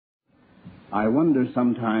I wonder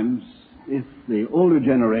sometimes if the older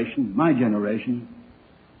generation, my generation,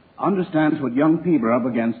 understands what young people are up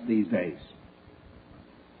against these days.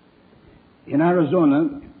 In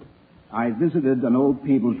Arizona, I visited an old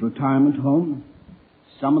people's retirement home,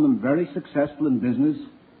 some of them very successful in business,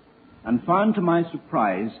 and found to my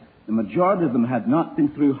surprise the majority of them had not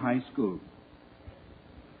been through high school.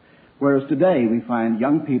 Whereas today we find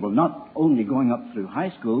young people not only going up through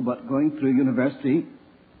high school, but going through university,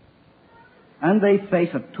 and they face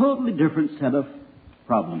a totally different set of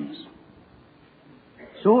problems.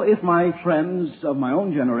 So if my friends of my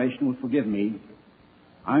own generation will forgive me,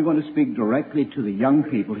 I'm going to speak directly to the young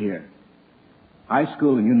people here, high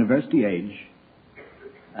school and university age,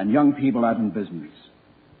 and young people out in business.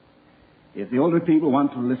 If the older people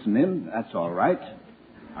want to listen in, that's all right.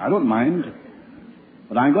 I don't mind.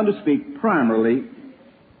 But I'm going to speak primarily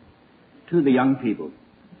to the young people.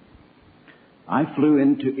 I flew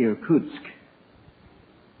into Irkutsk,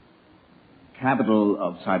 capital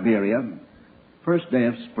of Siberia, first day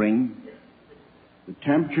of spring. The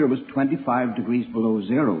temperature was 25 degrees below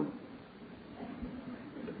zero.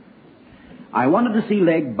 I wanted to see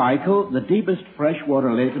Lake Baikal, the deepest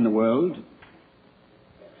freshwater lake in the world.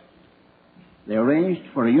 They arranged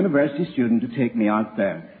for a university student to take me out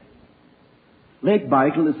there. Lake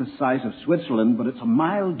Baikal is the size of Switzerland, but it's a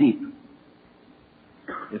mile deep.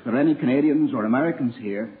 If there are any Canadians or Americans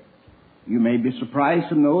here, you may be surprised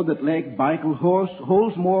to know that Lake Baikal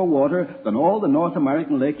holds more water than all the North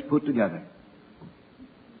American lakes put together.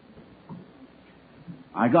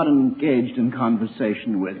 I got engaged in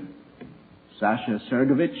conversation with Sasha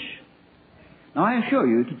Sergeyevich. Now, I assure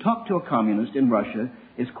you, to talk to a communist in Russia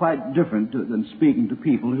is quite different than speaking to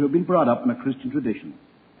people who have been brought up in a Christian tradition.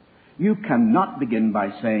 You cannot begin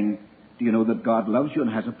by saying, do you know that God loves you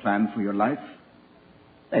and has a plan for your life?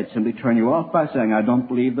 They'd simply turn you off by saying, I don't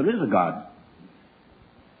believe there is a God.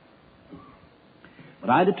 But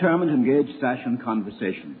I determined to engage Sasha in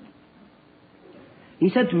conversation. He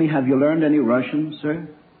said to me, have you learned any Russian, sir?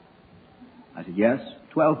 I said, yes,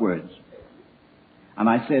 12 words. And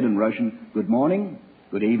I said in Russian, good morning,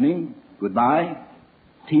 good evening, goodbye,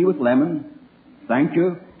 tea with lemon, thank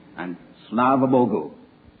you, and Slava Bogu.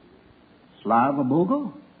 Slava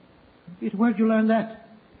Bogu? Where'd you learn that?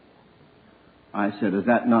 I said, is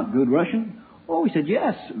that not good Russian? Oh, he said,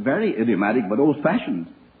 yes, very idiomatic but old-fashioned.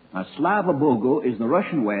 Now, Slava Bogu is the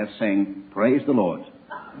Russian way of saying, praise the Lord.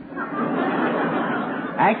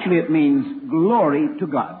 Actually, it means glory to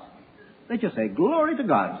God. They just say, glory to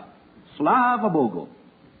God. Slava Bogu.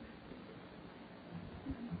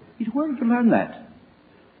 He said, where did you learn that?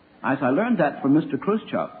 I said, I learned that from Mr.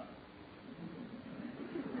 Khrushchev.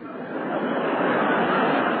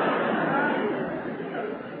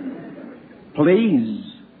 Please,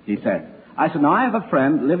 he said. I said, now I have a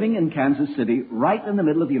friend living in Kansas City, right in the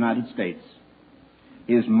middle of the United States.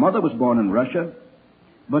 His mother was born in Russia,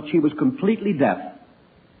 but she was completely deaf.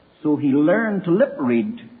 So he learned to lip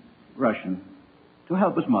read Russian to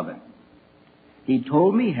help his mother. He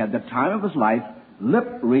told me he had the time of his life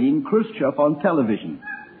lip reading Khrushchev on television.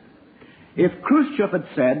 If Khrushchev had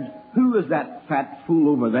said, who is that fat fool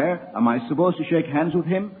over there? Am I supposed to shake hands with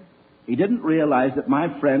him? He didn't realize that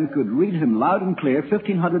my friend could read him loud and clear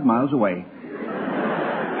 1,500 miles away.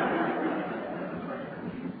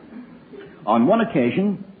 On one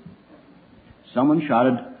occasion, someone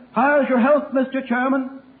shouted, how's your health, Mr.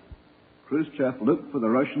 Chairman? Khrushchev looked for the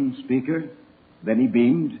Russian speaker. Then he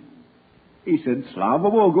beamed. He said, Slava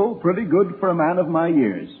Bogu, pretty good for a man of my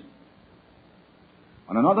years.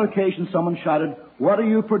 On another occasion, someone shouted, what do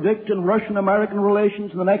you predict in Russian-American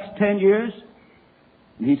relations in the next 10 years?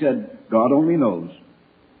 And he said, God only knows.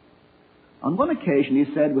 On one occasion,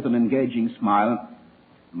 he said with an engaging smile,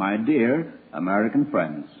 my dear American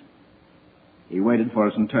friends. He waited for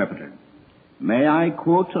his interpreter. May I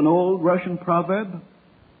quote an old Russian proverb?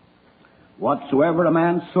 Whatsoever a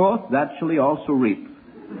man soweth, that shall he also reap.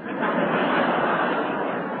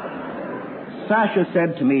 Sasha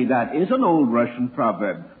said to me, that is an old Russian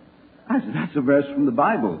proverb. I said, that's a verse from the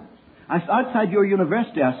Bible. I said, outside your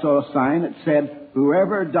university, I saw a sign that said,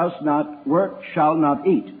 whoever does not work shall not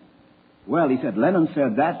eat. Well, he said, Lenin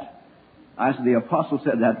said that. I said, the apostle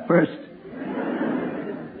said that first.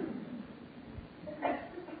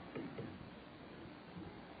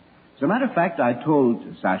 As a matter of fact, I told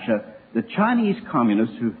Sasha, the Chinese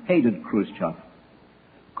communists who hated Khrushchev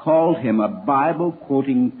called him a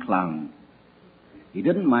Bible-quoting clown. He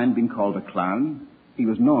didn't mind being called a clown. He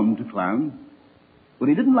was known to clown. But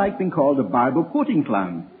he didn't like being called a Bible-quoting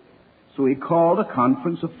clown. So he called a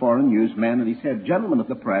conference of foreign newsmen and he said, gentlemen of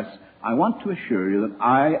the press, I want to assure you that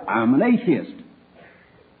I am an atheist.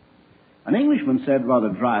 An Englishman said rather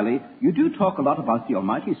dryly, "You do talk a lot about the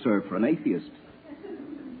Almighty, sir, for an atheist."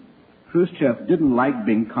 Khrushchev didn't like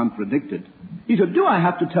being contradicted. He said, "Do I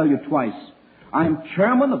have to tell you twice? I am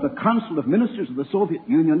chairman of the Council of Ministers of the Soviet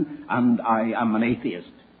Union, and I am an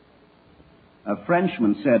atheist." A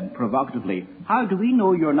Frenchman said provocatively, "How do we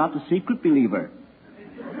know you're not a secret believer?"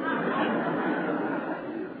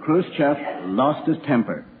 Khrushchev lost his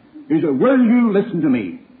temper. He said, "Will you listen to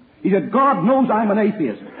me?" He said, "God knows I'm an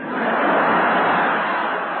atheist."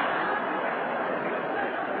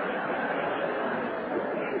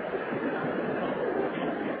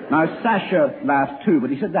 Now, Sasha laughed too, but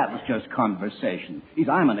he said that was just conversation. He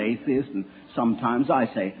said, "I'm an atheist, and sometimes I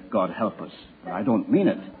say, 'God help us,' but I don't mean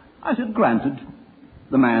it." I said, "Granted,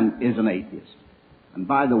 the man is an atheist. And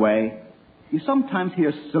by the way, you sometimes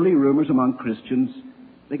hear silly rumors among Christians.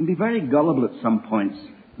 They can be very gullible at some points.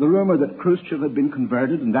 The rumor that Khrushchev had been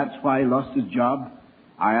converted, and that's why he lost his job.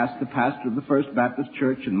 I asked the pastor of the First Baptist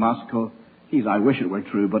Church in Moscow. He said, 'I wish it were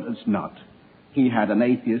true, but it's not.' He had an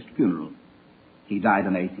atheist funeral. He died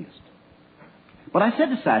an atheist." But I said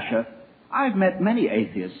to Sasha, "I've met many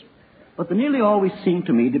atheists, but they nearly always seem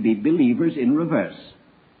to me to be believers in reverse."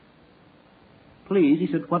 "Please," he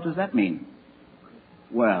said, "what does that mean?"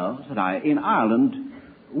 "Well," said I, "in Ireland,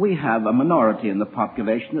 we have a minority in the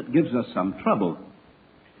population that gives us some trouble.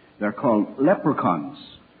 They're called leprechauns."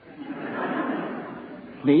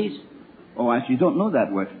 "Please?" "Oh, I see, you don't know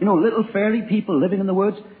that word. You know, little fairy people living in the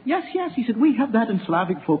woods?" Yes, he said, "we have that in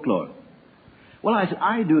Slavic folklore." Well, I said,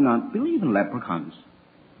 "I do not believe in leprechauns.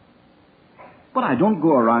 But I don't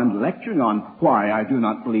go around lecturing on why I do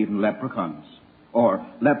not believe in leprechauns, or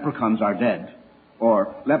leprechauns are dead,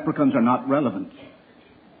 or leprechauns are not relevant,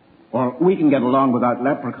 or we can get along without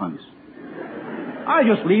leprechauns. I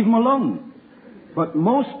just leave them alone. But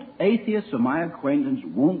most atheists of my acquaintance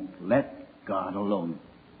won't let God alone."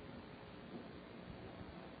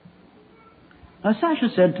 Now, Sasha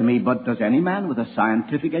said to me, "But does any man with a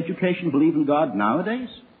scientific education believe in God nowadays?"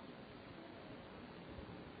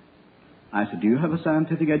 I said, "Do you have a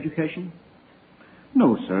scientific education?"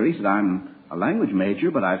 "No, sir." He said, "I'm a language major,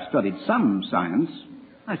 but I've studied some science."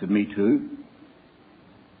 I said, "Me too.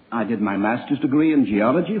 I did my master's degree in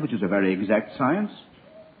geology, which is a very exact science.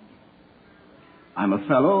 I'm a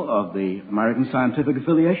fellow of the American Scientific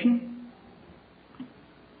Affiliation."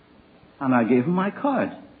 And I gave him my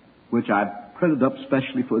card, which I printed up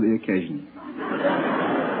specially for the occasion.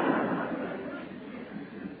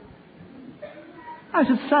 I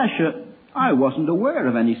said, "Sasha, I wasn't aware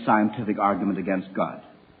of any scientific argument against God."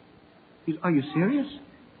 He said, "Are you serious?"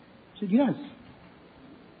 I said, "Yes."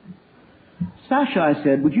 "Sasha," I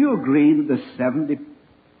said, "would you agree that the 70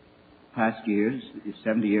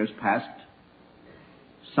 years past,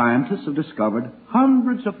 scientists have discovered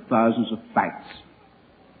hundreds of thousands of facts?"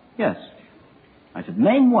 "Yes." I said,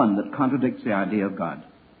 "Name one that contradicts the idea of God."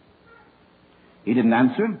 He didn't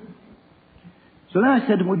answer. So then I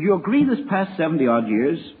said, "Would you agree this past 70-odd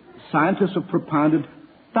years, scientists have propounded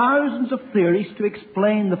thousands of theories to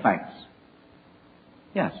explain the facts?"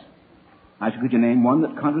 "Yes." I said, "Could you name one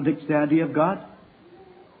that contradicts the idea of God?"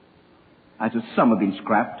 I said, "Some have been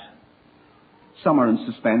scrapped. Some are in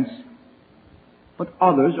suspense. But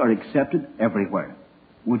others are accepted everywhere.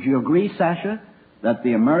 Would you agree, Sasha, that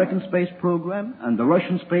the American space program and the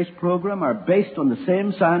Russian space program are based on the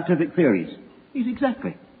same scientific theories?" He said,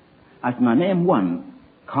 "Exactly." I said, "Now name one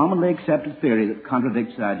commonly accepted theory that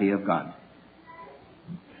contradicts the idea of God."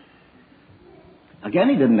 Again,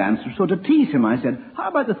 he didn't answer, so to tease him, I said, "How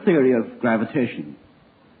about the theory of gravitation?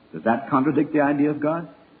 Does that contradict the idea of God?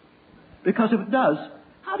 Because if it does,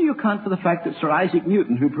 how do you account for the fact that Sir Isaac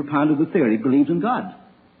Newton, who propounded the theory, believes in God?"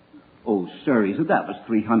 "Oh, sir," he said, "that was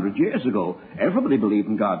 300 years ago. Everybody believed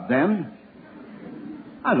in God then."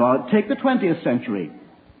 I said, "Take the 20th century.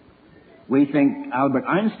 We think Albert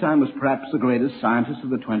Einstein was perhaps the greatest scientist of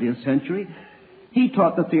the 20th century. He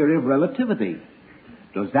taught the theory of relativity.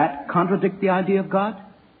 Does that contradict the idea of God?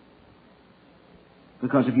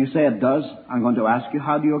 Because if you say it does, I'm going to ask you,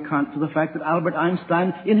 how do you account for the fact that Albert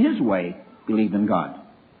Einstein, in his way, believed in God?"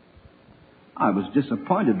 I was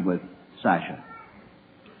disappointed with Sasha.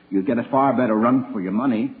 You'd get a far better run for your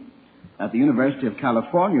money at the University of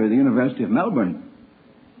California or the University of Melbourne.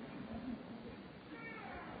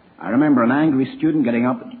 I remember an angry student getting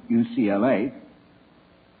up at UCLA.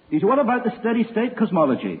 He said, "What about the steady-state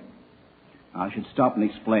cosmology?" I should stop and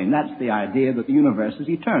explain. That's the idea that the universe is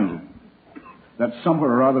eternal, that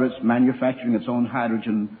somewhere or other it's manufacturing its own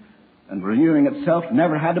hydrogen and renewing itself,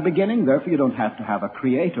 never had a beginning, therefore you don't have to have a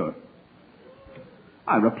creator.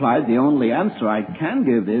 I replied, the only answer I can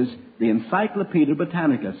give is the Encyclopedia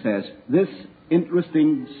Britannica says this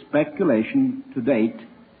interesting speculation to date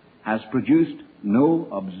has produced no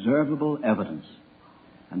observable evidence.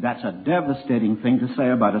 And that's a devastating thing to say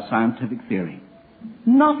about a scientific theory.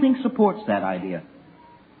 Nothing supports that idea.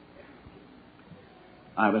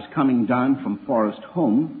 I was coming down from Forest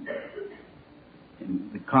Home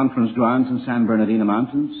in the conference grounds in San Bernardino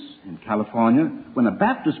Mountains in California when a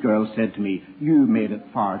Baptist girl said to me, "You made it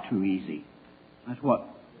far too easy." I said, "What?"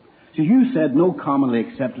 She said, "You said no commonly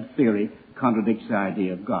accepted theory contradicts the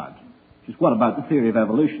idea of God." She said, "What about the theory of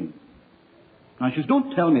evolution?" Now, she says,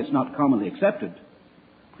 "Don't tell me it's not commonly accepted."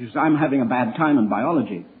 She says, "I'm having a bad time in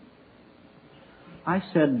biology." I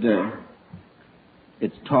said,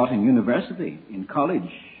 it's taught in university, in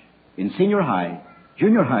college, in senior high,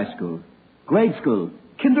 junior high school, grade school,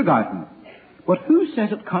 kindergarten. But who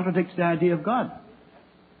says it contradicts the idea of God?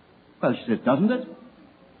 Well, she said, "Doesn't it?"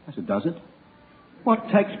 I said, "Does it?" "What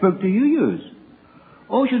textbook do you use?"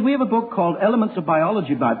 "Oh," she said, "we have a book called Elements of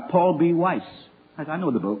Biology by Paul B. Weiss." I said, "I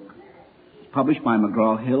know the book. It's published by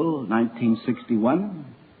McGraw-Hill, 1961.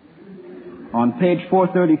 On page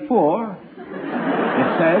 434,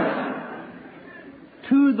 it says,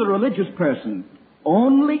 "To the religious person,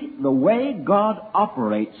 only the way God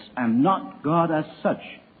operates and not God as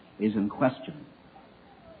such is in question."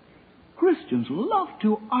 Christians love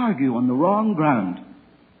to argue on the wrong ground.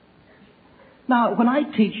 Now, when I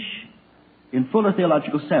teach in Fuller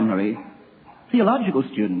Theological Seminary, theological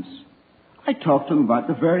students, I talk to them about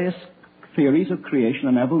the various theories of creation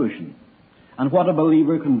and evolution, and what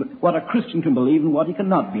a Christian can believe and what he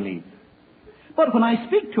cannot believe. But when I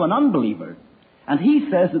speak to an unbeliever, and he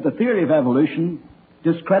says that the theory of evolution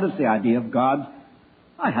discredits the idea of God,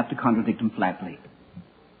 I have to contradict him flatly.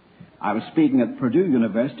 I was speaking at Purdue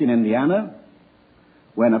University in Indiana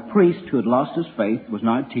when a priest who had lost his faith, was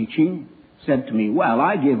now teaching, said to me, "Well,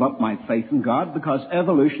 I gave up my faith in God because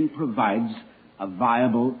evolution provides a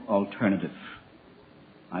viable alternative."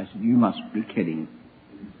 I said, "You must be kidding."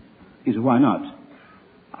 He said, "Why not?"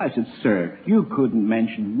 I said, "Sir, you couldn't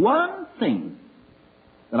mention one thing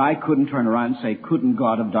that I couldn't turn around and say, couldn't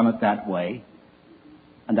God have done it that way?"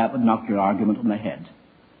 And that would knock your argument on the head.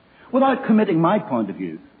 Without committing my point of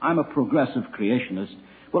view, I'm a progressive creationist,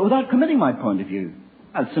 but without committing my point of view,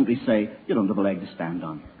 I'll simply say, you don't have a leg to stand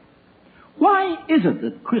on. Why is it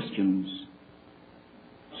that Christians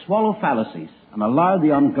swallow fallacies and allow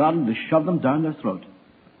the ungodly to shove them down their throat?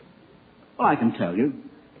 Well, I can tell you.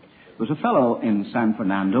 There was a fellow in San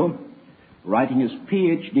Fernando writing his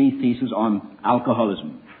PhD thesis on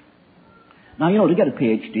alcoholism. Now, you know, to get a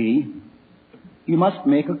PhD, you must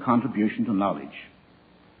make a contribution to knowledge.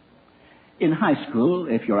 In high school,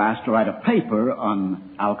 if you're asked to write a paper on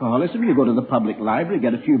alcoholism, you go to the public library,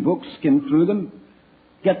 get a few books, skim through them,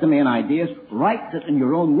 get the main ideas, write it in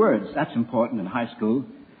your own words. That's important in high school.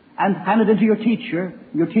 And hand it into your teacher.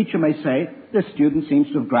 Your teacher may say, "This student seems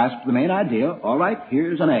to have grasped the main idea. All right,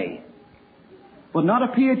 here's an A." But not a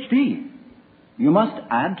PhD. You must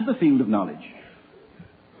add to the field of knowledge.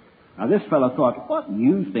 Now, this fellow thought, what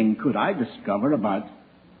new thing could I discover about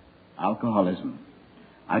alcoholism?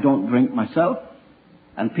 I don't drink myself,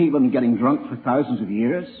 and people have been getting drunk for thousands of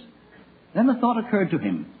years. Then the thought occurred to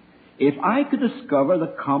him, if I could discover the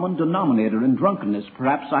common denominator in drunkenness,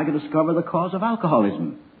 perhaps I could discover the cause of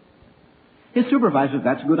alcoholism. His supervisor said,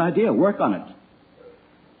 "That's a good idea, work on it."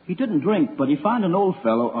 He didn't drink, but he found an old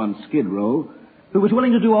fellow on Skid Row who was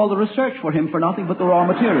willing to do all the research for him for nothing but the raw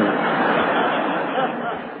material.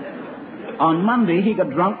 On Monday, he got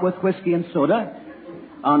drunk with whiskey and soda.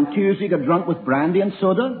 On Tuesday, he got drunk with brandy and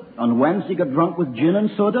soda. On Wednesday, he got drunk with gin and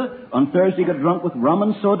soda. On Thursday, he got drunk with rum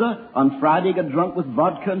and soda. On Friday, he got drunk with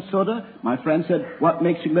vodka and soda. My friend said, "What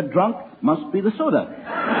makes you get drunk? Must be the soda."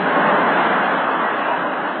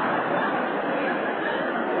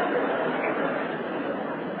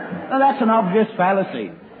 Now, that's an obvious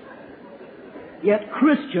fallacy. Yet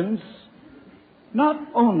Christians, not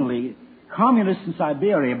only communists in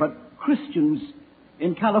Siberia, but Christians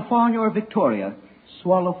in California or Victoria,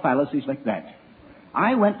 swallow fallacies like that.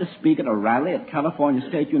 I went to speak at a rally at California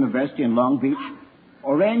State University in Long Beach,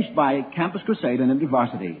 arranged by Campus Crusade and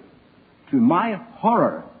InterVarsity. To my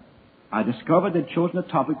horror, I discovered they'd chosen a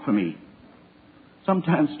topic for me.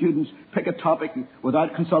 Sometimes students pick a topic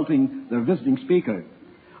without consulting their visiting speaker.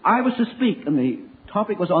 I was to speak, and the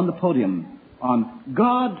topic was on the podium, on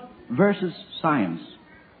God versus science.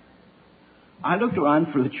 I looked around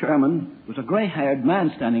for the chairman. There was a gray-haired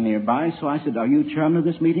man standing nearby, so I said, "Are you chairman of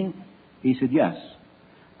this meeting?" He said, "Yes."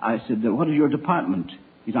 I said, "What is your department?"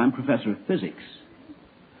 He said, "I'm professor of physics."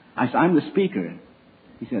 I said, "I'm the speaker."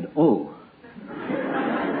 He said, "Oh."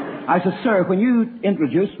 I said, "Sir, when you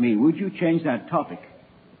introduce me, would you change that topic?"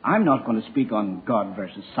 I'm not going to speak on God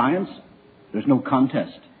versus science. There's no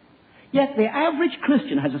contest. Yet the average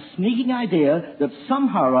Christian has a sneaking idea that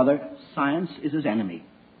somehow or other science is his enemy.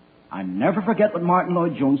 I never forget what Martin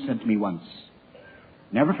Lloyd-Jones said to me once.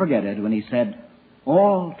 Never forget it when he said,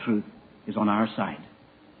 all truth is on our side.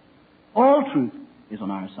 All truth is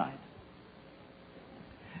on our side.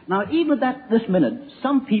 Now, even at this minute,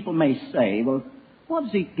 some people may say, well, what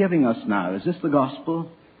is he giving us now? Is this the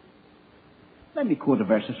gospel? Let me quote a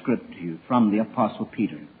verse of scripture to you from the Apostle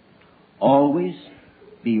Peter. Always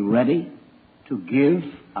be ready to give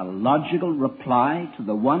a logical reply to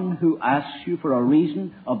the one who asks you for a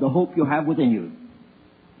reason of the hope you have within you.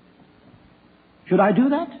 Should I do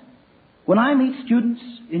that? When I meet students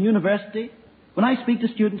in university, when I speak to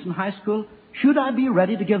students in high school, should I be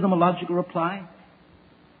ready to give them a logical reply?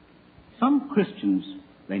 Some Christians,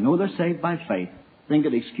 they know they're saved by faith, think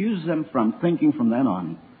it excuses them from thinking from then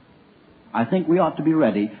on. I think we ought to be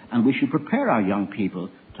ready, and we should prepare our young people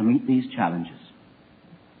to meet these challenges.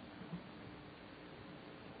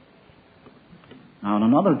 Now, on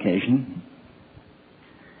another occasion,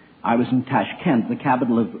 I was in Tashkent, the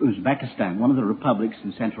capital of Uzbekistan, one of the republics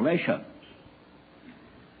in Central Asia.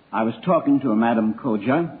 I was talking to a Madam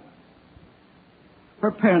Koja.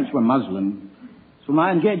 Her parents were Muslim, so when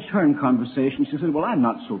I engaged her in conversation, she said, well, I'm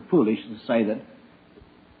not so foolish to say that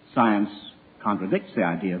science contradicts the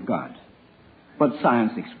idea of God. But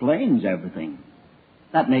science explains everything.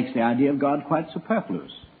 That makes the idea of God quite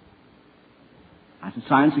superfluous. I said,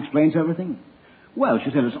 science explains everything? Well,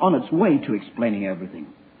 she said, it's on its way to explaining everything.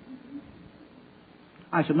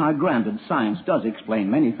 I said, now granted, science does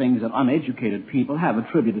explain many things that uneducated people have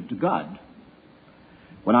attributed to God.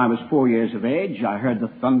 When I was 4 years of age, I heard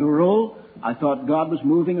the thunder roll. I thought God was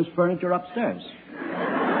moving his furniture upstairs.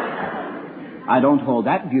 I don't hold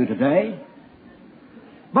that view today.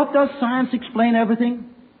 But does science explain everything?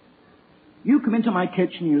 You come into my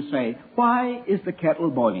kitchen and you say, why is the kettle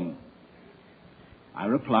boiling? I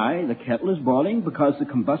reply, the kettle is boiling because the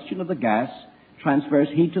combustion of the gas transfers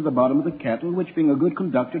heat to the bottom of the kettle, which being a good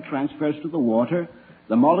conductor transfers to the water.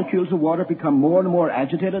 The molecules of water become more and more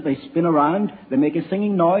agitated. They spin around. They make a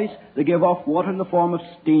singing noise. They give off water in the form of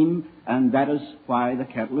steam, and that is why the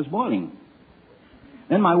kettle is boiling.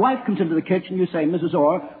 Then my wife comes into the kitchen. You say, Mrs.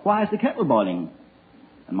 Orr, why is the kettle boiling?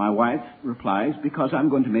 And my wife replies, because I'm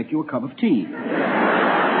going to make you a cup of tea.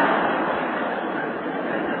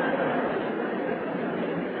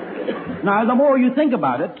 Now, the more you think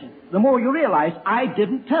about it, the more you realize I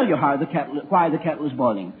didn't tell you why the kettle is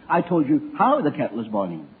boiling. I told you how the kettle is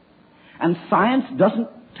boiling. And science doesn't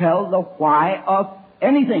tell the why of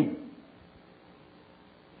anything.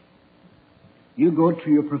 You go to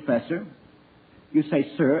your professor. You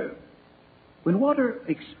say, sir, when water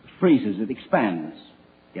freezes, it expands.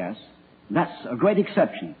 Yes. That's a great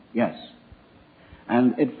exception. Yes.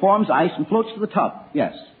 And it forms ice and floats to the top.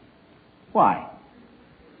 Yes. Why?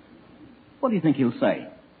 What do you think he'll say?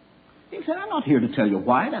 He'll say, I'm not here to tell you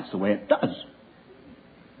why. That's the way it does.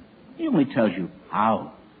 He only tells you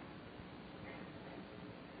how.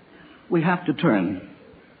 We have to turn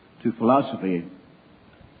to philosophy,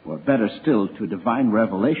 or better still, to divine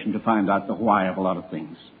revelation to find out the why of a lot of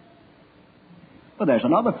things. But there's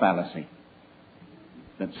another fallacy,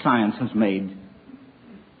 that science has made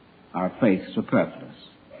our faith superfluous.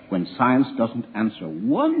 When science doesn't answer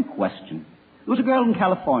one question. There was a girl in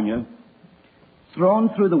California thrown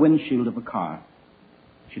through the windshield of a car.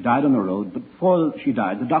 She died on the road, but before she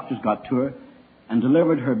died, the doctors got to her and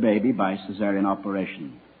delivered her baby by cesarean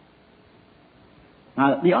operation.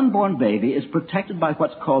 Now, the unborn baby is protected by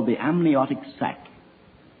what's called the amniotic sac,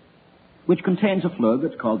 which contains a fluid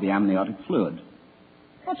that's called the amniotic fluid.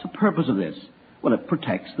 What's the purpose of this? Well, it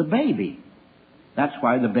protects the baby. That's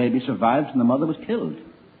why the baby survived and the mother was killed.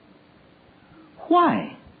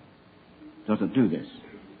 Why does it do this?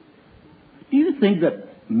 Do you think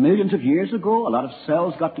that millions of years ago, a lot of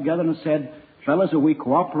cells got together and said, fellas, if we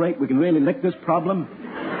cooperate, we can really lick this problem?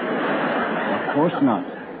 Of course not.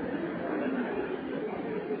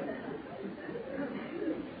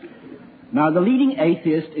 Now, the leading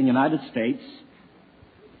atheist in the United States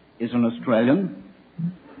is an Australian.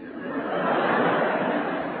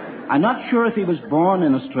 I'm not sure if he was born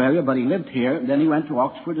in Australia, but he lived here. Then he went to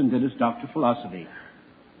Oxford and did his Doctor of Philosophy.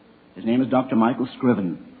 His name is Dr. Michael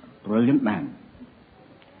Scriven. Brilliant man.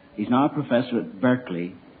 He's now a professor at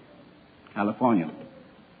Berkeley, California.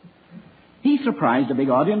 He surprised a big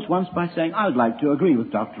audience once by saying, I would like to agree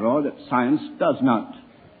with Dr. Orr that science does not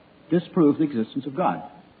disprove the existence of God.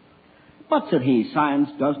 But, said he, science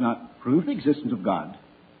does not prove the existence of God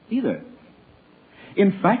either.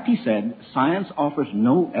 In fact, he said, science offers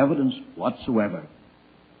no evidence whatsoever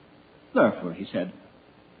Therefore, he said,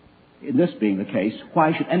 in this being the case,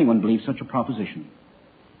 why should anyone believe such a proposition?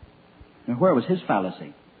 Now, where was his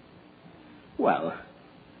fallacy? Well,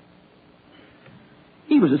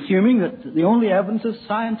 he was assuming that the only evidence is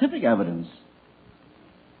scientific evidence.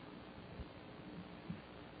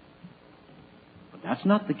 But that's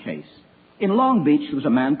not the case. In Long Beach, there was a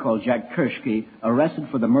man called Jack Kershke arrested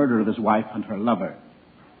for the murder of his wife and her lover.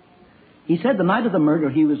 He said the night of the murder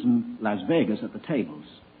he was in Las Vegas at the tables.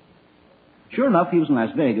 Sure enough, he was in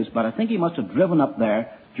Las Vegas, but I think he must have driven up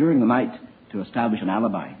there during the night to establish an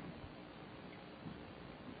alibi.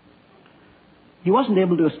 He wasn't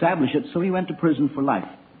able to establish it, so he went to prison for life.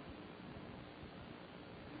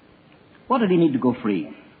 What did he need to go free?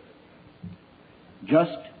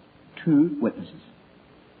 Just 2 witnesses.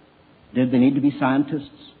 Did they need to be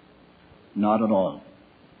scientists? Not at all.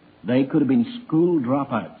 They could have been school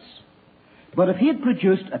dropouts. But if he had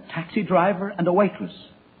produced a taxi driver and a waitress,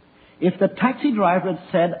 if the taxi driver had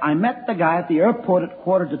said, I met the guy at the airport at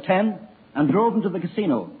 9:45 and drove him to the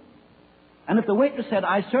casino, and if the waitress said,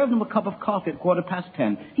 I served him a cup of coffee at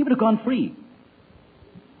 10:15, he would have gone free.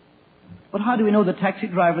 But how do we know the taxi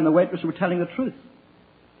driver and the waitress were telling the truth?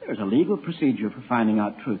 There's a legal procedure for finding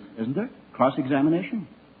out truth, isn't there? Cross-examination.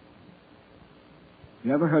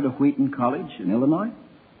 You ever heard of Wheaton College in Illinois?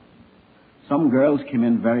 Some girls came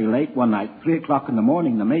in very late one night, 3 o'clock in the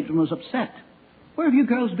morning. The matron was upset. Where have you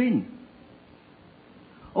girls been?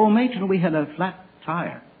 Oh, matron, we had a flat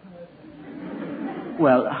tire.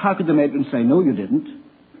 Well, how could the matron say, no, you didn't?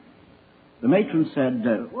 The matron said,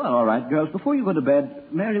 well, all right, girls, before you go to bed,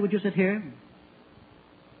 Mary, would you sit here?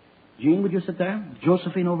 Jean, would you sit there?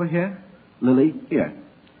 Josephine over here? Lily, here.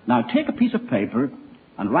 Now, take a piece of paper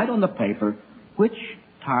and write on the paper which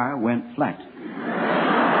tire went flat.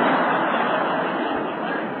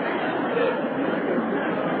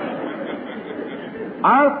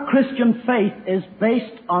 Our Christian faith is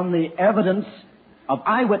based on the evidence of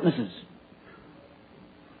eyewitnesses.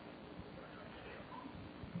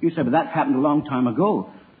 You said, but that happened a long time ago.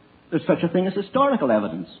 There's such a thing as historical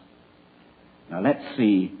evidence. Now, let's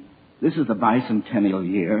see. This is the bicentennial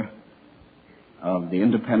year of the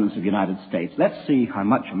independence of the United States. Let's see how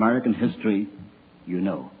much American history you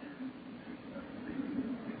know.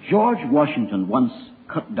 George Washington once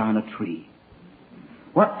cut down a tree.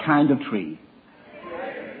 What kind of tree?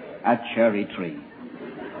 A cherry tree.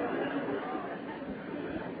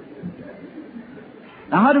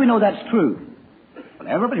 Now, how do we know that's true? Well,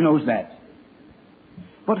 everybody knows that.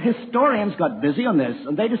 But historians got busy on this,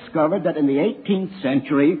 and they discovered that in the 18th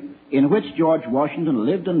century, in which George Washington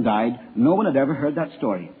lived and died, no one had ever heard that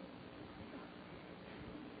story.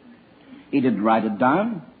 He didn't write it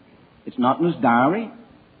down. It's not in his diary.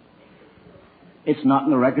 It's not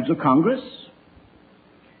in the records of Congress.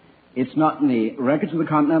 It's not in the records of the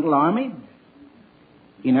Continental Army.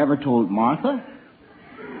 He never told Martha.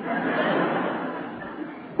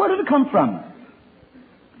 Where did it come from?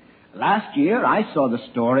 Last year, I saw the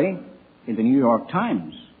story in the New York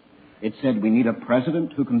Times. It said, we need a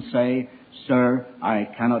president who can say, sir, I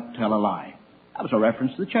cannot tell a lie. That was a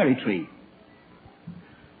reference to the cherry tree.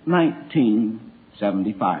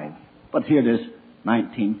 1975. But here it is,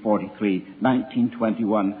 1943,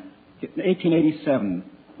 1921, 1887.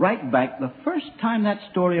 Right back, the first time that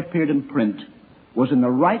story appeared in print was in the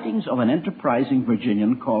writings of an enterprising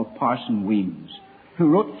Virginian called Parson Weems, who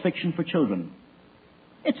wrote fiction for children.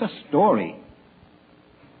 It's a story.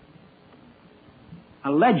 A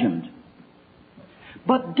legend.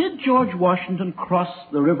 But did George Washington cross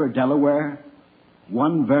the river Delaware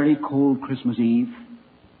one very cold Christmas Eve?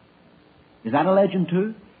 Is that a legend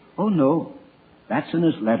too? Oh no. That's in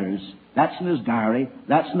his letters. That's in his diary.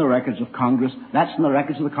 That's in the records of Congress. That's in the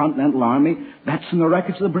records of the Continental Army. That's in the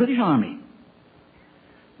records of the British Army.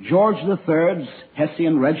 George III's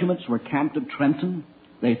Hessian regiments were camped at Trenton.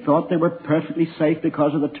 They thought they were perfectly safe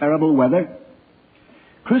because of the terrible weather.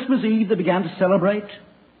 Christmas Eve, they began to celebrate.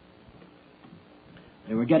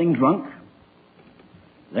 They were getting drunk.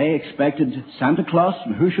 They expected Santa Claus,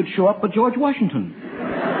 and who should show up but George Washington?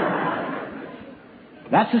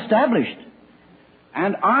 That's established.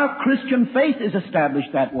 And our Christian faith is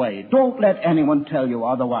established that way. Don't let anyone tell you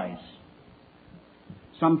otherwise.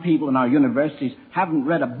 Some people in our universities haven't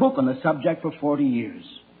read a book on the subject for 40 years.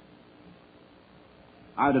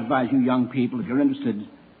 I would advise you young people, if you're interested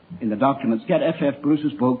in the documents, get F.F.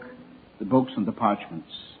 Bruce's book, The Books and the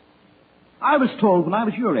Parchments. I was told when I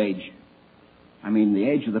was your age, I mean the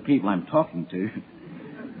age of the people I'm talking to,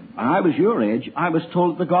 when I was your age, I was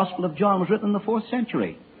told that the Gospel of John was written in the 4th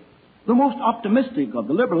century. The most optimistic of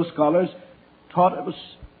the liberal scholars taught it was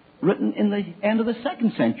written in the end of the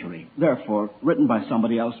 2nd century, therefore written by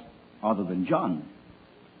somebody else other than John.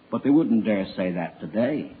 But they wouldn't dare say that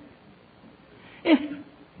today. If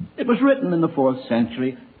it was written in the 4th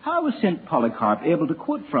century, how was St. Polycarp able to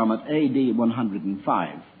quote from it AD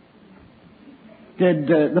 105? Did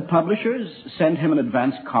the publishers send him an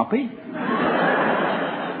advance copy?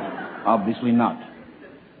 Obviously not.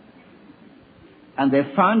 And they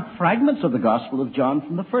found fragments of the Gospel of John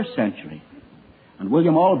from the 1st century. And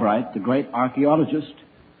William Albright, the great archaeologist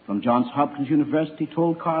from Johns Hopkins University,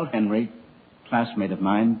 told Carl Henry, classmate of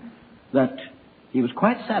mine, that he was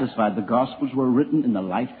quite satisfied the Gospels were written in the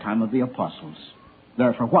lifetime of the apostles.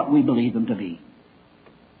 They're for what we believe them to be.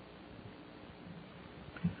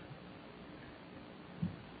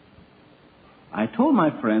 I told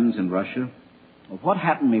my friends in Russia of what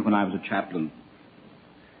happened to me when I was a chaplain.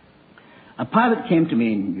 A pilot came to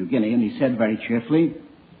me in New Guinea and he said very cheerfully,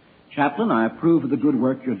 "Chaplain, I approve of the good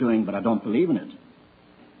work you're doing, but I don't believe in it."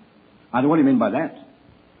 I said, "What do you mean by that?"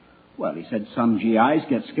 "Well," he said, "some GIs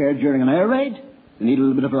get scared during an air raid. They need a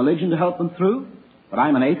little bit of religion to help them through. But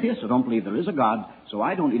I'm an atheist. I don't believe there is a God, so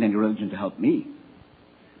I don't need any religion to help me."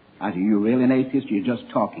 I said, "Are you really an atheist or are you just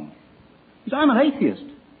talking?" He said, "I'm an atheist.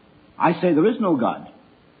 I say there is no God."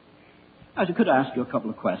 I said, "Could I ask you a couple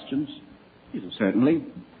of questions?" He said, "Certainly."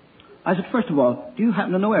 I said, "First of all, do you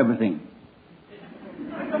happen to know everything?"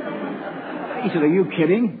 He said, "Are you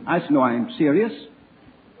kidding?" I said, "No, I'm serious."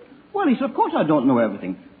 "Well," he said, "of course I don't know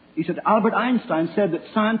everything." He said, "Albert Einstein said that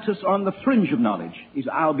scientists are on the fringe of knowledge." He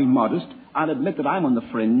said, "I'll be modest. I'll admit that I'm on the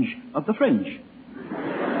fringe of the fringe."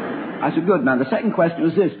 I said, "Good. Now, the second question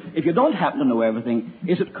is this. If you don't happen to know everything,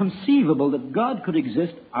 is it conceivable that God could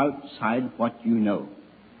exist outside what you know?"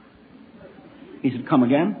 He said, "Come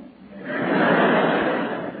again?"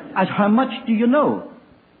 I said, "How much do you know?"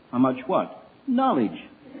 "How much what?" "Knowledge.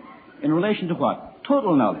 In relation to what?"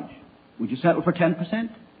 "Total knowledge." "Would you settle for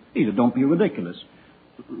 10%? He said, "Don't be ridiculous."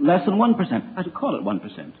 "Less than 1%. I said, "Call it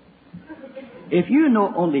 1%. If you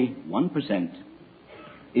know only 1%,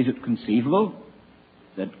 is it conceivable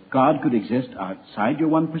that God could exist outside your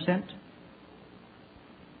 1%?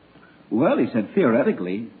 "Well," he said,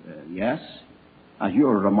 "theoretically, yes. As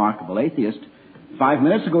you're a remarkable atheist. 5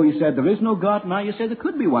 minutes ago you said there is no God, now you say there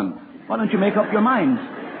could be one. Why don't you make up your mind?"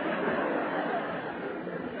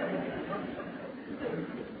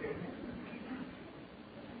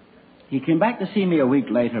 He came back to see me a week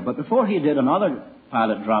later, but before he did, another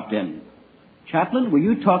pilot dropped in. "Chaplain, were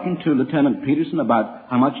you talking to Lieutenant Peterson about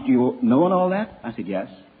how much do you know and all that?" I said, "Yes."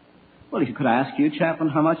 "Well," he said, "could I ask you, Chaplain,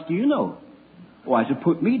 how much do you know?" "Oh," I said,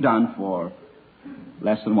 "put me down for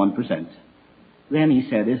less than 1%. Then he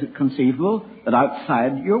said, "Is it conceivable that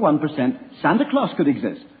outside your 1% Santa Claus could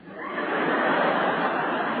exist?"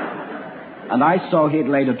 And I saw he had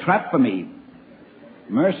laid a trap for me.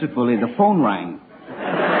 Mercifully, the phone rang.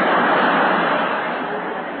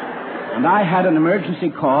 And I had an emergency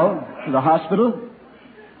call to the hospital.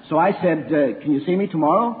 So I said, "Can you see me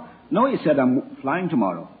tomorrow?" "No," he said, "I'm flying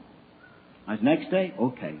tomorrow." I said, "Next day?"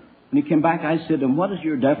 "Okay." When he came back, I said, "And what is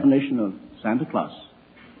your definition of Santa Claus?"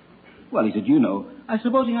 "Well," he said, "you know." I said,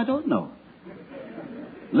 "Supposing I don't know?"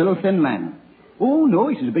 "Little thin man." "Oh, no,"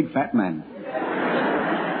 he said, "a big fat man."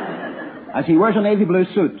 I said, "He wears a navy blue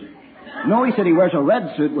suit." "No," he said, "he wears a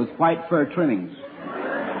red suit with white fur trimmings."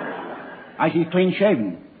 I said, "He's clean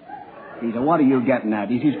shaven." He said, "What are you getting at?"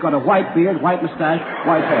 He's got a white beard, white mustache,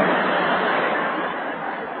 white hair.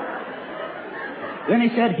 Then he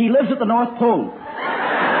said, "He lives at the North Pole.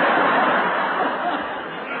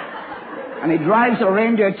 And he drives a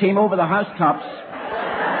reindeer team over the housetops.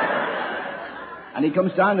 And he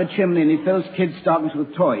comes down the chimney and he fills kids' stockings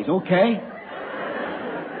with toys. Okay?"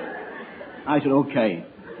 I said, "Okay."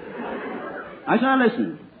 I said, "Now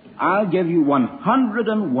listen, I'll give you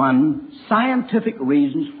 101 scientific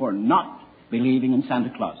reasons for not believing in Santa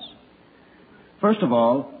Claus. First of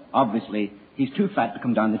all, obviously, he's too fat to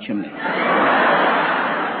come down the chimney.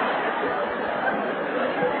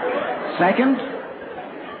 Second,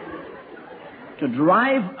 to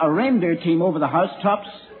drive a reindeer team over the housetops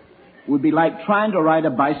would be like trying to ride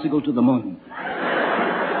a bicycle to the moon.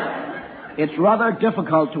 It's rather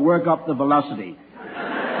difficult to work up the velocity.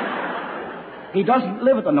 He doesn't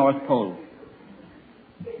live at the North Pole."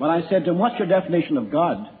 When I said to him, "What's your definition of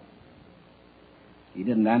God?" he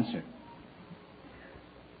didn't answer.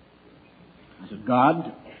 I said,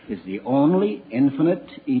 "God is the only infinite,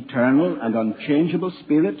 eternal, and unchangeable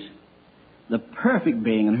Spirit, the perfect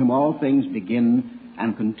being in whom all things begin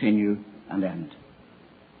and continue and end.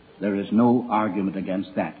 There is no argument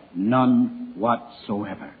against that. None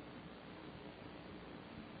whatsoever."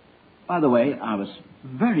 By the way, I was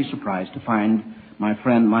very surprised to find my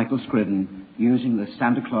friend Michael Scriven using the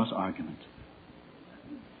Santa Claus argument.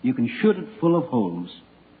 You can shoot it full of holes.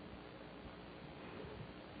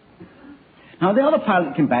 Now, the other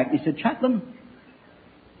pilot came back and he said, Chaplain,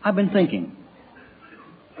 I've been thinking.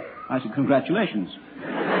 I said, congratulations.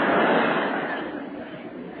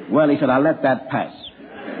 Well, he said, I'll let that pass.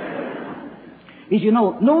 He said,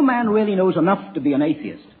 no man really knows enough to be an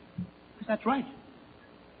atheist. I said, that's right.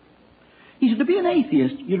 He said, to be an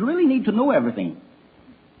atheist, you really need to know everything.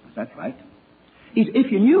 I said, that's right. He said,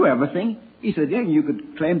 if you knew everything, he said, yeah, you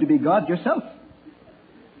could claim to be God yourself.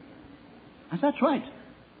 I said, that's right.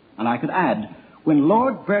 And I could add, when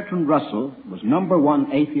Lord Bertrand Russell was number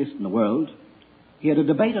one atheist in the world, he had a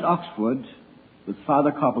debate at Oxford with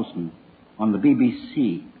Father Copleston on the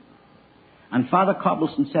BBC. And Father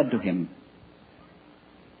Copleston said to him,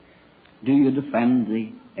 do you defend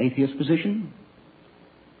the atheist position?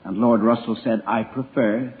 And Lord Russell said, I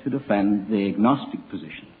prefer to defend the agnostic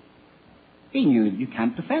position. He knew you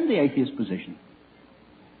can't defend the atheist position.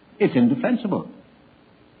 It's indefensible.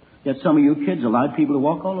 Yet some of you kids allowed people to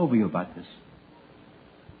walk all over you about this.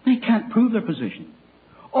 They can't prove their position.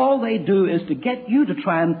 All they do is to get you to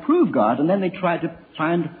try and prove God, and then they try to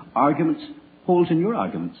find holes in your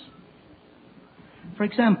arguments. For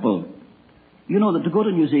example, you know that to go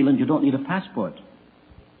to New Zealand you don't need a passport.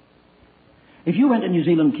 If you went to New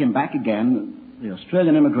Zealand and came back again, the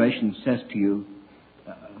Australian immigration says to you,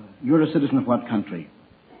 you're a citizen of what country?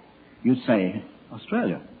 You'd say,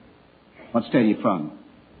 Australia. What state are you from?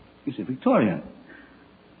 You say, Victoria.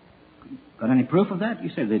 Got any proof of that?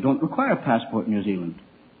 You say, they don't require a passport in New Zealand.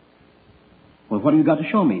 Well, what have you got to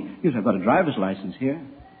show me? You say, I've got a driver's license here.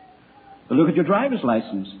 Well, look at your driver's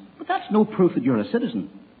license. But that's no proof that you're a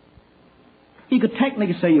citizen. He could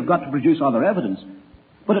technically say you've got to produce other evidence,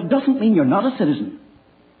 but it doesn't mean you're not a citizen.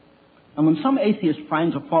 And when some atheist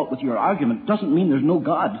finds a fault with your argument, it doesn't mean there's no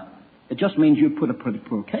God. It just means you put a pretty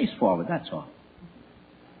poor case forward, that's all.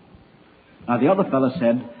 Now, the other fellow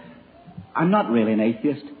said, I'm not really an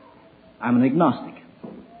atheist. I'm an agnostic.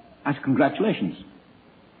 I said, congratulations.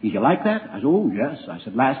 Did you like that? I said, oh, yes. I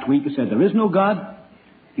said, last week you said there is no God.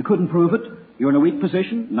 You couldn't prove it. You're in a weak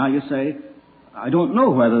position. Now you say, I don't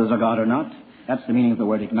know whether there's a God or not. That's the meaning of the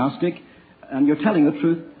word agnostic. And you're telling the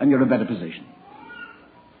truth, and you're in a better position.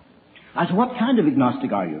 I said, what kind of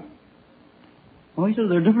agnostic are you? Oh, he said,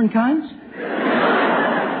 there are different kinds.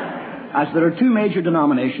 I said, there are two major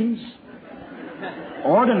denominations.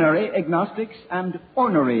 Ordinary agnostics and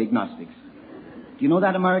ornery agnostics. Do you know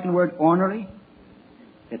that American word, ornery?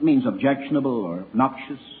 It means objectionable or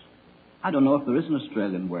obnoxious. I don't know if there is an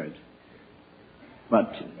Australian word,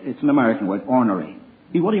 but it's an American word, ornery.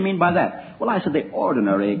 What do you mean by that? Well, I said the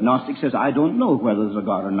ordinary agnostic says, I don't know whether there's a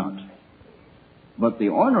God or not. But the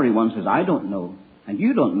ornery one says, I don't know, and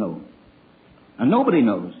you don't know, and nobody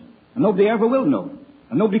knows, and nobody ever will know,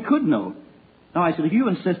 and nobody could know. Now, I said, if you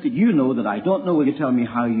insisted you know that I don't know, will you tell me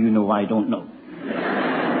how you know I don't know?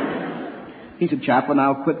 He said, Chaplain,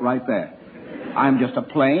 I'll quit right there. I'm just a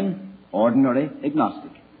plain, ordinary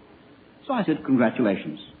agnostic. So I said,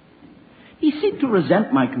 congratulations. He seemed to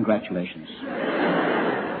resent my congratulations.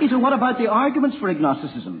 He said, what about the arguments for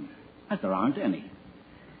agnosticism? I said, there aren't any.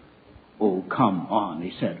 Oh, come on,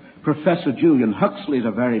 he said. Professor Julian Huxley is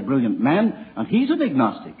a very brilliant man, and he's an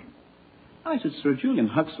agnostic. I said, Sir Julian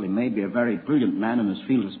Huxley may be a very brilliant man in his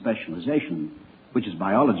field of specialization, which is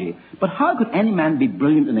biology, but how could any man be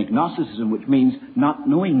brilliant in agnosticism, which means not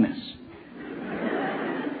knowingness?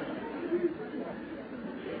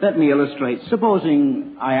 Let me illustrate.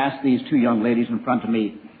 Supposing I ask these two young ladies in front of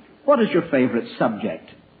me, what is your favorite subject?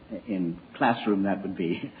 In classroom, that would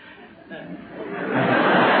be.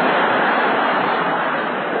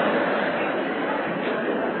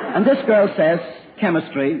 And this girl says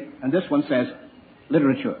chemistry, and this one says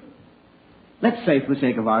literature. Let's say, for the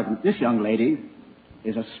sake of argument, this young lady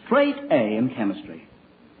is a straight A in chemistry,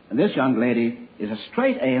 and this young lady is a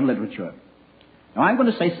straight A in literature. Now, I'm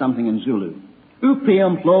going to say something in Zulu.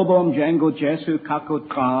 Upium plobom jango jesu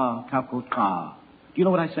kakotra kakotra. Do you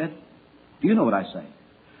know what I said? Do you know what I say?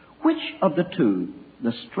 Which of the two,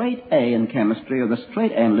 the straight A in chemistry or the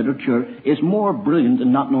straight A in literature, is more brilliant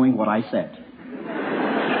in not knowing what I said?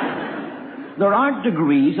 There aren't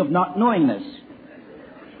degrees of not knowingness.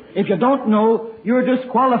 If you don't know, you're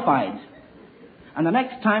disqualified. And the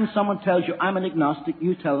next time someone tells you, I'm an agnostic,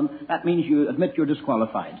 you tell them, that means you admit you're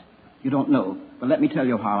disqualified. You don't know. But let me tell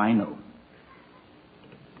you how I know.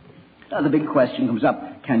 Now, the big question comes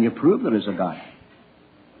up, can you prove there is a God?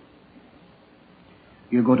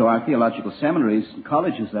 You go to our theological seminaries and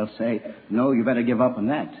colleges, they'll say, no, you better give up on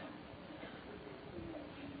that.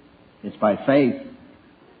 It's by faith.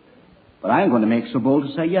 But I'm going to make so bold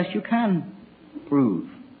to say, yes, you can prove.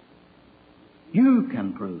 You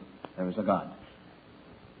can prove there is a God.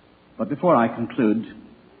 But before I conclude,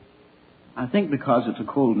 I think because it's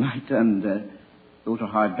a cold night and those are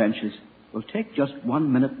hard benches, we'll take just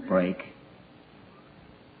 1 minute break.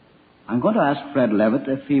 I'm going to ask Fred Levitt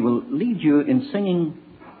if he will lead you in singing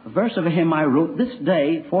a verse of a hymn I wrote this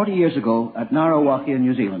day 40 years ago at Narrawaki in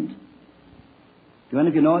New Zealand. Do any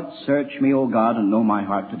of you know it? Search me, O God, and know my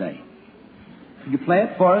heart today. Could you play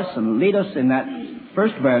it for us and lead us in that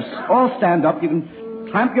first verse? All stand up. You can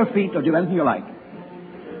tramp your feet or do anything you like.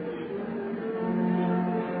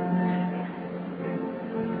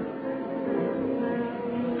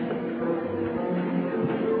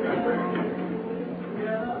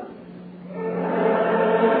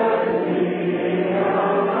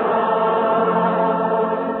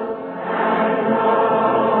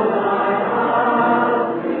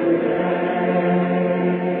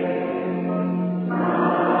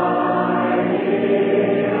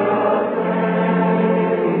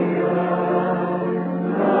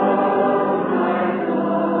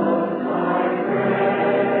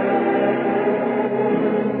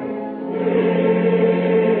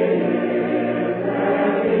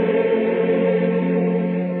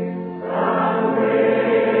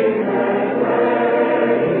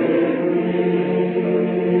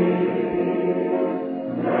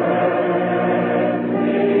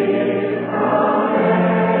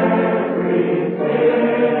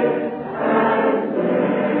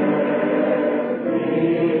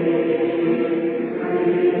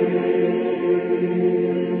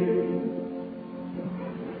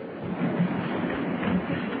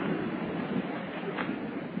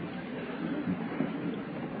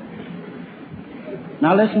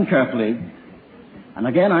 Now listen carefully. And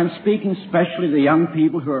again, I'm speaking especially to the young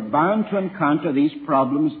people who are bound to encounter these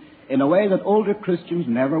problems in a way that older Christians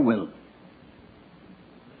never will.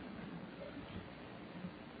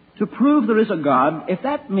 To prove there is a God, if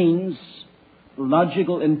that means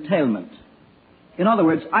logical entailment. In other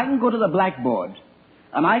words, I can go to the blackboard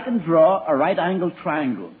and I can draw a right-angled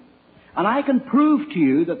triangle. And I can prove to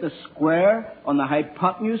you that the square on the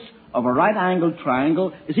hypotenuse of a right-angled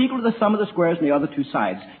triangle is equal to the sum of the squares on the other two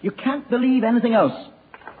sides. You can't believe anything else.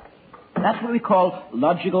 That's what we call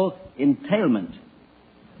logical entailment.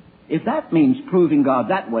 If that means proving God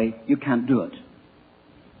that way, you can't do it.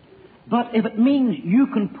 But if it means you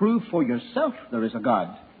can prove for yourself there is a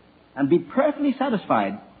God and be perfectly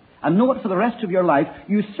satisfied and know it for the rest of your life,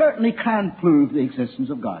 you certainly can prove the existence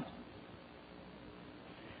of God.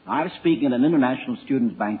 I was speaking at an international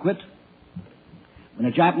students' banquet when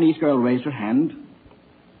a Japanese girl raised her hand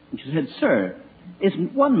and she said, "Sir,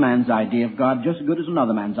 isn't one man's idea of God just as good as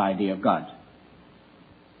another man's idea of God?"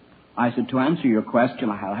 I said, "To answer your question,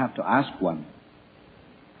 I'll have to ask one.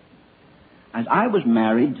 As I was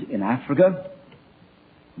married in Africa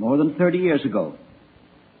more than 30 years ago,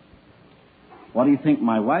 what do you think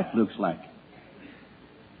my wife looks like?"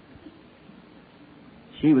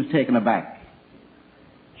 She was taken aback.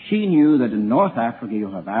 She knew that in North Africa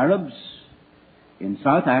you have Arabs, in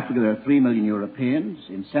South Africa there are 3 million Europeans,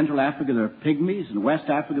 in Central Africa there are Pygmies, in West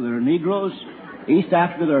Africa there are Negroes, East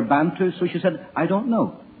Africa there are Bantus. So she said, "I don't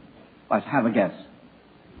know." I said, "Have a guess."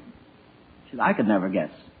 She said, "I could never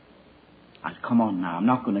guess." I said, "Come on now, I'm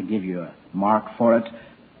not going to give you a mark for it.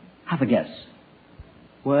 Have a guess."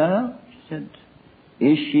 "Well," she said,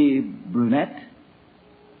 "is she brunette?"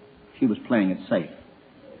 She was playing it safe.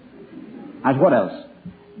 I said, "What else?"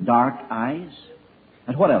 "Dark eyes."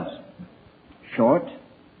 And what else? "Short."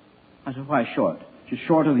 I said, "Why short?" "She's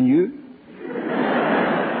shorter than you."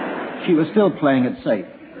 She was still playing it safe.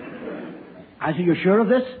 I said, "You're sure of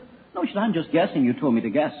this?" "No," she said, "I'm just guessing. You told me to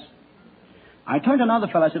guess." I turned to another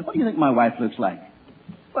fellow. I said, "What do you think my wife looks like?"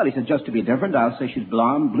 "Well," he said, "just to be different, I'll say she's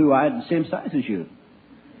blonde, blue-eyed, and the same size as you."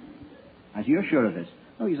 I said, "You're sure of this?"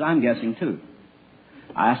 "No," he said, "I'm guessing too."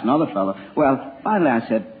 I asked another fellow. Well, finally I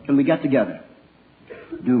said, "Can we get together?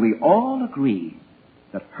 Do we all agree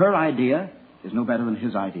that her idea is no better than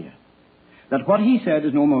his idea? That what he said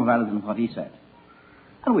is no more valid than what he said?"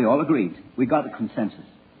 And we all agreed. We got a consensus.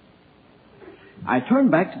 I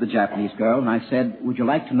turned back to the Japanese girl and I said, "Would you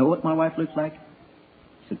like to know what my wife looks like?"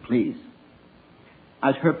 She said, "Please."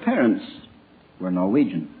 As her parents were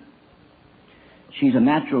Norwegian. She's a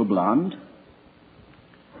natural blonde.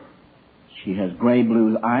 She has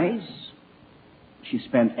gray-blue eyes. She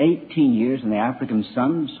spent 18 years in the African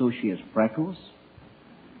sun, so she has freckles.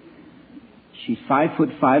 She's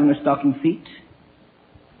 5'5" in her stocking feet.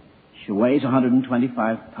 She weighs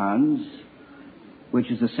 125 pounds, which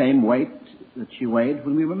is the same weight that she weighed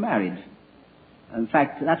when we were married. In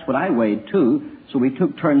fact, that's what I weighed too, so we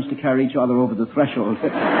took turns to carry each other over the threshold.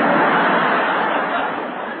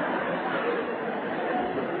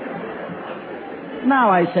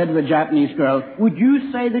 Now, I said to the Japanese girl, would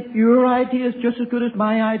you say that your idea is just as good as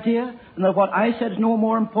my idea? And that what I said is no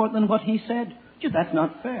more important than what he said? She said, that's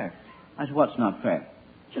not fair. I said, what's not fair?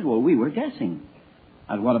 She said, well, we were guessing.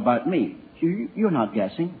 I said, what about me? She said, you're not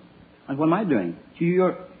guessing. I said, what am I doing? She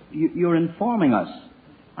said, you're informing us.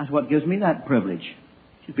 I said, what gives me that privilege?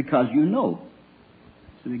 She said, because you know.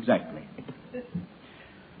 I said, exactly.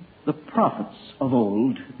 The prophets of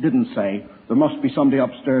old didn't say, there must be somebody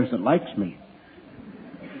upstairs that likes me.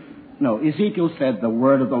 No, Ezekiel said, the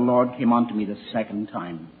word of the Lord came unto me the second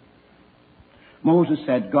time. Moses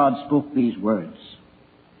said, God spoke these words.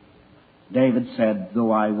 David said,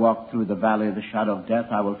 though I walk through the valley of the shadow of death,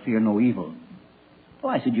 I will fear no evil.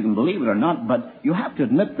 Well, I said, you can believe it or not, but you have to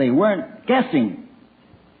admit they weren't guessing.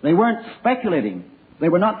 They weren't speculating. They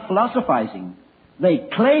were not philosophizing. They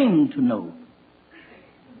claimed to know.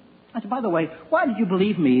 I said, by the way, why did you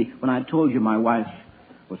believe me when I told you my wife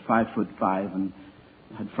was 5'5" and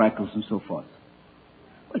had freckles and so forth?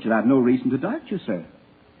 Well, you had no reason to doubt you, sir.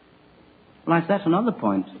 Well, I said, that's another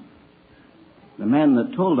point. The men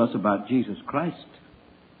that told us about Jesus Christ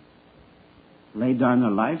laid down their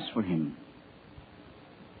lives for him.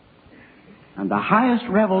 And the highest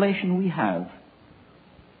revelation we have,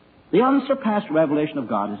 the unsurpassed revelation of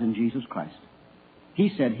God, is in Jesus Christ.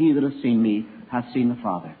 He said, he that has seen me hath seen the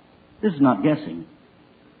Father. This is not guessing.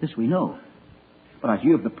 This we know. But as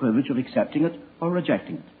you have the privilege of accepting it or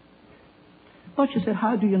rejecting it. But she said,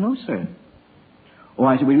 how do you know, sir? Oh,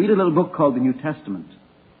 I said, we read a little book called the New Testament.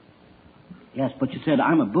 Yes, but she said,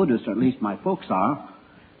 I'm a Buddhist, or at least my folks are.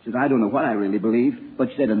 She said, I don't know what I really believe. But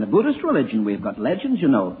she said, in the Buddhist religion, we've got legends, you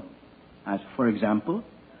know. As, for example,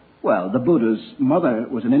 well, the Buddha's mother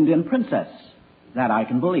was an Indian princess. That I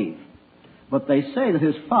can believe. But they say that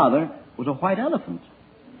his father was a white elephant.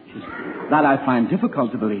 That I find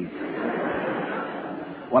difficult to believe.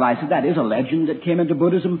 Well, I said, that is a legend that came into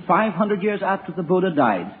Buddhism 500 years after the Buddha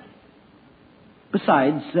died.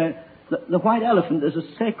 Besides, the white elephant is a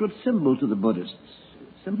sacred symbol to the Buddhists.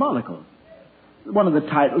 Symbolical. One of the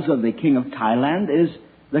titles of the king of Thailand is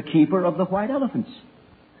the keeper of the white elephants.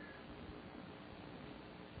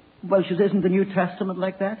 Well, she says, isn't the New Testament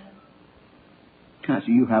like that? I said,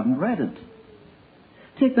 you haven't read it.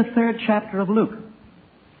 Take the 3rd chapter of Luke.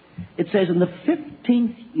 It says, in the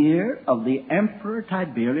 15th year of the Emperor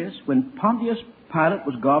Tiberius, when Pontius Pilate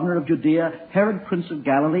was governor of Judea, Herod prince of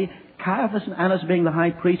Galilee, Caiaphas and Annas being the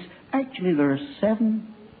high priests, actually there are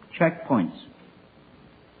 7 checkpoints.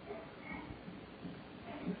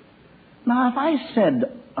 Now, if I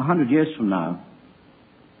said 100 years from now,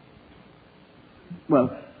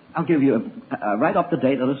 well, I'll give you a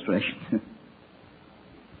right-up-to-date illustration.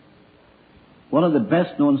 One of the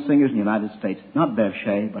best-known singers in the United States, not Bev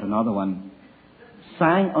Shea, but another one,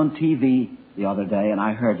 sang on TV the other day, and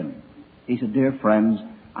I heard him. He said, dear friends,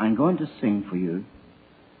 I'm going to sing for you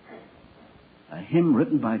a hymn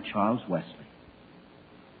written by Charles Wesley.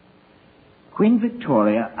 Queen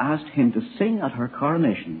Victoria asked him to sing at her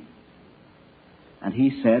coronation, and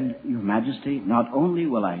he said, Your Majesty, not only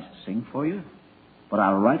will I sing for you, but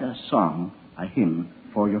I'll write a song, a hymn,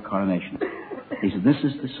 for your coronation. He said, this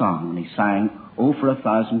is the song. And he sang, Oh, for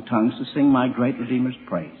 1,000 tongues to sing my great Redeemer's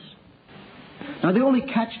praise. Now, the only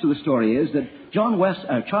catch to the story is that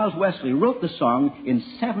Charles Wesley wrote the song in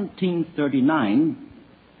 1739,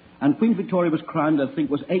 and Queen Victoria was crowned, I think,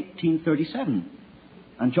 was 1837.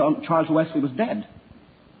 And Charles Wesley was dead.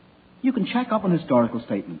 You can check up on historical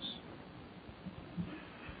statements.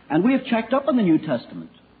 And we have checked up on the New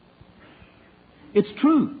Testament. It's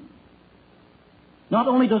true. Not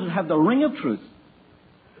only does it have the ring of truth,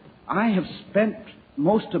 I have spent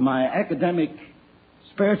most of my academic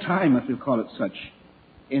spare time, if you call it such,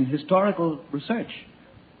 in historical research.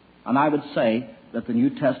 And I would say that the New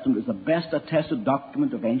Testament is the best attested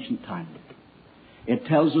document of ancient time. It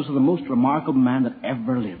tells us of the most remarkable man that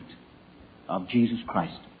ever lived, of Jesus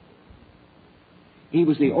Christ. He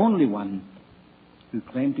was the only one who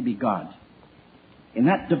claimed to be God. In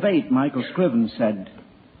that debate, Michael Scriven said,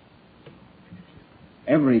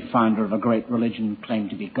 every founder of a great religion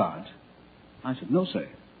claimed to be God. I said, no, sir.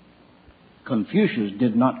 Confucius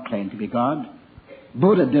did not claim to be God.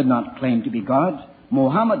 Buddha did not claim to be God.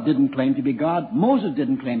 Muhammad didn't claim to be God. Moses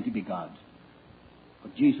didn't claim to be God.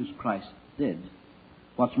 But Jesus Christ did.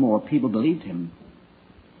 What's more, people believed him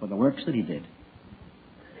for the works that he did.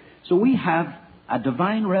 So we have a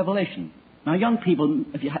divine revelation. Now, young people,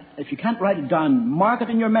 if you can't write it down, mark it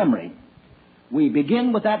in your memory. We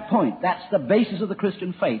begin with that point. That's the basis of the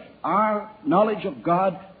Christian faith. Our knowledge of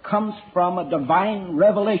God comes from a divine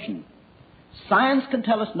revelation. Science can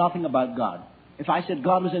tell us nothing about God. If I said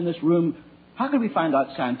God was in this room, how could we find out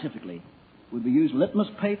scientifically? Would we use litmus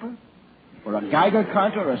paper? Or a Geiger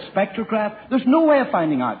counter or a spectrograph? There's no way of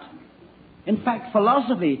finding out. In fact,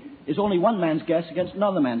 philosophy is only one man's guess against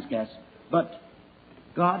another man's guess. But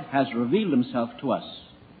God has revealed himself to us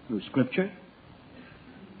through Scripture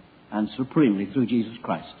and supremely through Jesus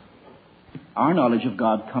Christ. Our knowledge of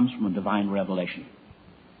God comes from a divine revelation.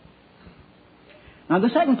 Now, the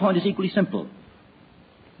second point is equally simple.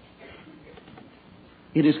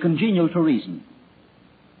 It is congenial to reason.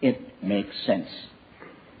 It makes sense.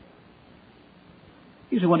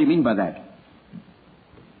 You say, what do you mean by that?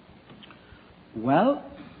 Well,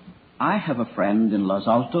 I have a friend in Los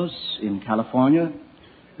Altos in California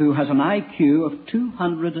who has an IQ of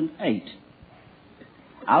 208.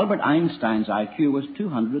 Albert Einstein's IQ was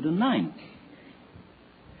 209.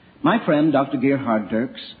 My friend, Dr. Gerhard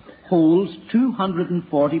Dirks, holds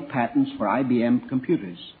 240 patents for IBM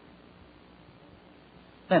computers.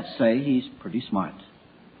 Let's say he's pretty smart.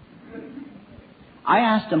 I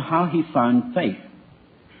asked him how he found faith.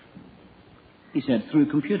 He said, through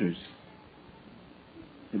computers.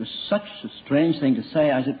 It was such a strange thing to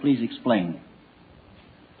say. I said, please explain.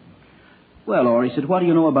 Well, Orr, he said, what do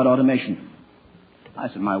you know about automation? I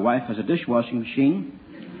said, my wife has a dishwashing machine.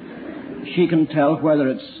 She can tell whether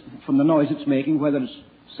it's, from the noise it's making, whether it's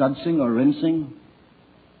sudsing or rinsing.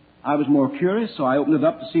 I was more curious, so I opened it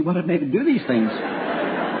up to see what it made it do these things.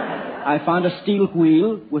 I found a steel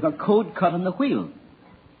wheel with a code cut in the wheel.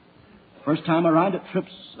 First time around, it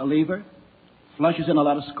trips a lever, flushes in a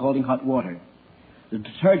lot of scalding hot water. The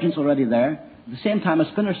detergent's already there. At the same time, a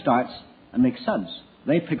spinner starts and makes suds.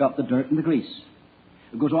 They pick up the dirt and the grease.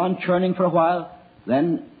 It goes on churning for a while.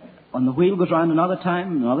 Then, when the wheel goes around another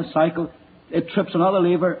time, another cycle, it trips another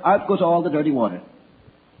lever. Out goes all the dirty water.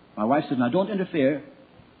 My wife says, now don't interfere.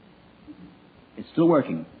 It's still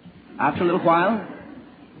working. After a little while,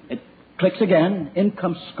 it clicks again. In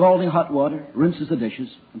comes scalding hot water, rinses the dishes,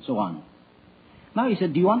 and so on. Now, he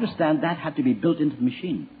said, do you understand that had to be built into the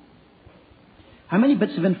machine? How many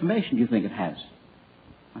bits of information do you think it has?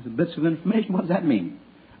 I said, bits of information? What does that mean?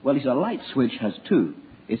 Well, he said, a light switch has two.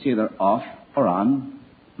 It's either off or on,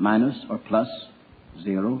 minus or plus,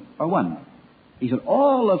 0 or 1. He said,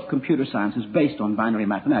 all of computer science is based on binary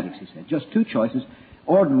mathematics, he said. Just two choices.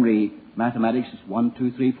 Ordinary mathematics is 1,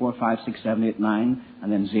 2, 3, 4, 5, 6, 7, 8, 9,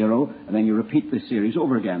 and then 0, and then you repeat the series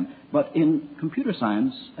over again. But in computer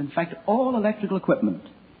science, in fact, all electrical equipment,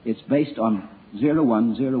 it's based on 0,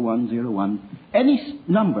 1, 0, 1, 0, 1. Any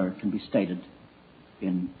number can be stated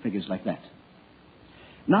in figures like that.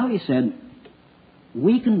 Now, he said,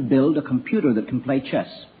 we can build a computer that can play chess.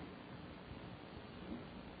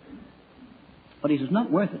 But he says, not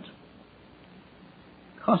worth it.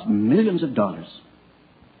 It costs millions of dollars.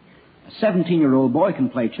 A 17-year-old boy can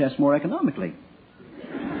play chess more economically.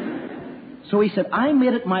 So he said, I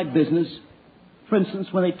made it my business. For instance,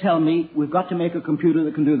 when they tell me we've got to make a computer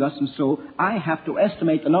that can do thus and so, I have to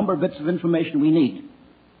estimate the number of bits of information we need.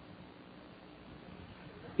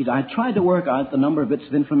 He said, I tried to work out the number of bits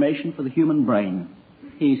of information for the human brain.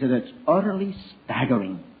 He said, it's utterly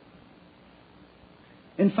staggering.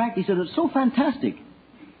 In fact, he said, it's so fantastic.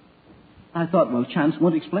 I thought, well, chance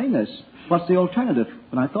won't explain this. What's the alternative?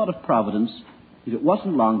 When I thought of providence, it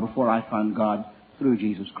wasn't long before I found God through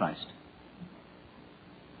Jesus Christ.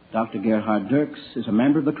 Dr. Gerhard Dirks is a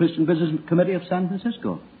member of the Christian Business Committee of San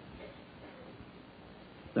Francisco.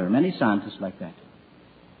 There are many scientists like that.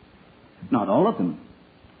 Not all of them,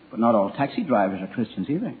 but not all taxi drivers are Christians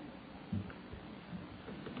either.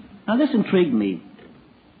 Now, this intrigued me.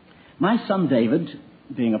 My son David,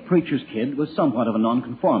 being a preacher's kid, was somewhat of a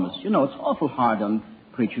nonconformist. You know, it's awful hard on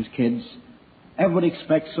preacher's kids. Everybody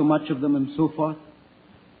expects so much of them and so forth.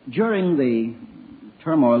 During the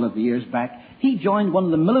turmoil of the years back, he joined one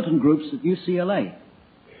of the militant groups at UCLA,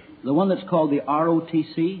 the one that's called the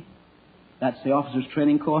ROTC. That's the Officers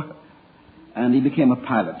Training Corps. And he became a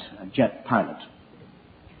pilot, a jet pilot.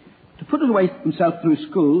 To put away himself through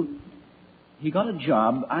school, he got a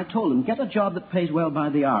job. I told him, get a job that pays well by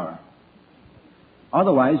the hour.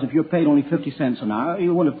 Otherwise, if you're paid only 50 cents an hour,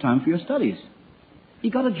 you won't have time for your studies. He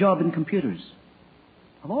got a job in computers,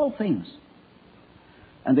 of all things.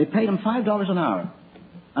 And they paid him $5 an hour.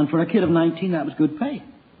 And for a kid of 19, that was good pay.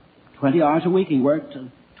 20 hours a week he worked,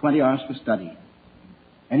 20 hours for study.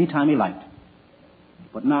 Any time he liked.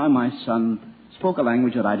 But now my son spoke a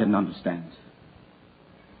language that I didn't understand.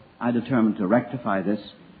 I determined to rectify this.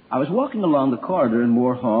 I was walking along the corridor in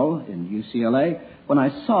Moore Hall in UCLA when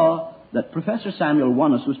I saw that Professor Samuel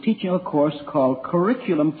Wanis was teaching a course called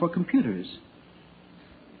Curriculum for Computers.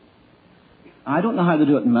 I don't know how to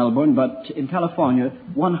do it in Melbourne, but in California,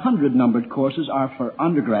 100 numbered courses are for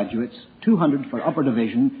undergraduates, 200 for upper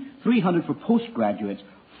division, 300 for postgraduates,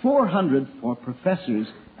 400 for professors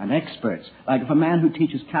and experts. Like if a man who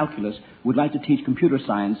teaches calculus would like to teach computer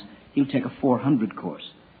science, he'll take a 400 course.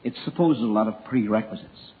 It supposes a lot of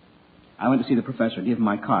prerequisites. I went to see the professor, gave him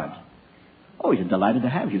my card. Oh, he's delighted to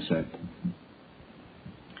have you, sir.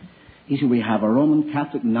 He said, we have a Roman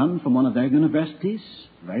Catholic nun from one of their universities,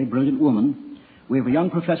 a very brilliant woman. We have a young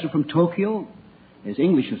professor from Tokyo. His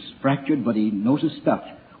English is fractured, but he knows his stuff.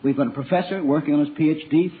 We've got a professor working on his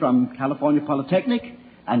PhD from California Polytechnic,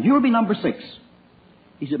 and you'll be number 6.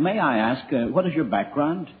 He said, may I ask, what is your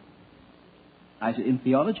background? I said, in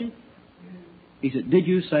theology? He said, did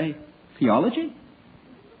you say theology?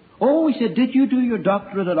 Oh, he said, did you do your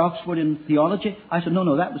doctorate at Oxford in theology? I said,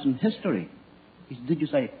 no, that was in history. He said, did you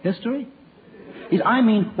say history? He said, I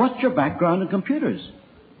mean, what's your background in computers?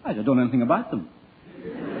 I said, I don't know anything about them.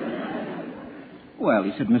 Well,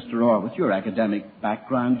 he said, Mr. Orr, with your academic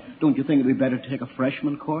background, don't you think it would be better to take a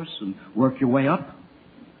freshman course and work your way up?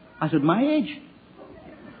 I said, my age?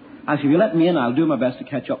 I said, if you let me in, I'll do my best to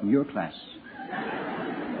catch up in your class.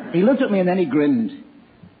 He looked at me and then he grinned.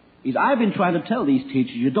 He said, I've been trying to tell these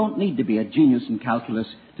teachers you don't need to be a genius in calculus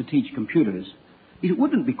to teach computers. He said,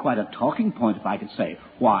 wouldn't it be quite a talking point if I could say,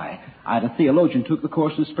 why, I had a theologian took the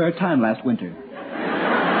course in spare time last winter.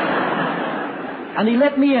 And he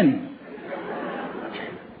let me in.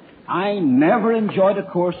 I never enjoyed a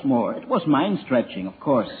course more. It was mind-stretching, of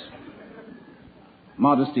course.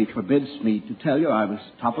 Modesty forbids me to tell you I was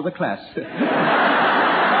top of the class.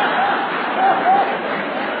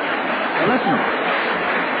 Listen.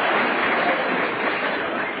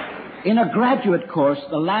 In a graduate course,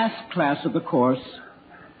 the last class of the course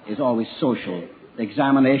is always social. The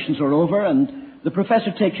examinations are over, and the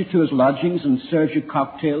professor takes you to his lodgings and serves you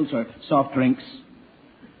cocktails or soft drinks.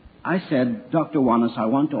 I said, Dr. Wallace, I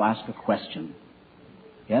want to ask a question.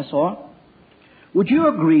 Yes, or? Would you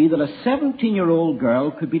agree that a 17-year-old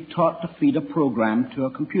girl could be taught to feed a program to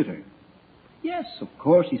a computer? Yes, of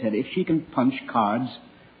course, he said. If she can punch cards,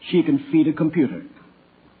 she can feed a computer.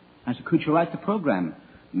 I said, could she write the program?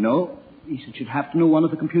 No. He said, she'd have to know one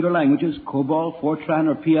of the computer languages, COBOL, Fortran,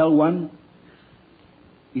 or PL1.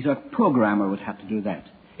 He said, a programmer would have to do that.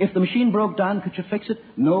 If the machine broke down, could you fix it?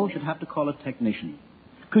 No, she'd have to call a technician.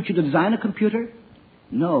 Could you design a computer?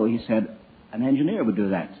 No, he said, an engineer would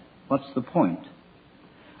do that. What's the point?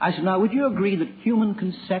 I said, now, would you agree that human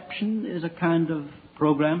conception is a kind of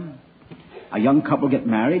program? A young couple get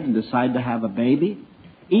married and decide to have a baby.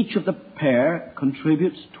 Each of the pair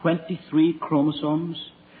contributes 23 chromosomes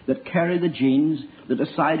that carry the genes that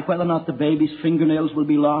decide whether or not the baby's fingernails will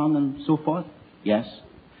be long and so forth. Yes.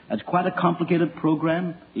 That's quite a complicated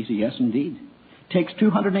program. He said, yes, indeed. Takes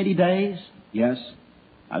 280 days. Yes.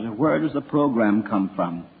 I said, where does the program come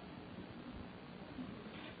from?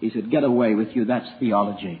 He said, get away with you, that's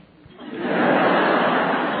theology.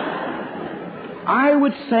 I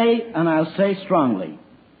would say, and I'll say strongly,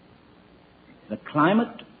 the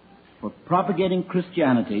climate for propagating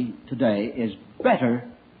Christianity today is better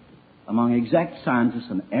among exact scientists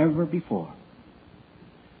than ever before.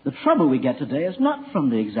 The trouble we get today is not from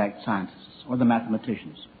the exact scientists or the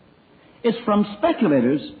mathematicians. It's from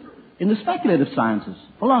speculators in the speculative sciences,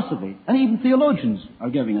 philosophy, and even theologians are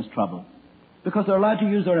giving us trouble because they're allowed to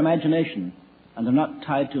use their imagination and they're not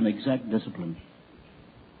tied to an exact discipline.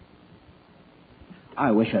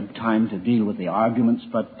 I wish I had time to deal with the arguments,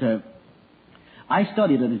 but I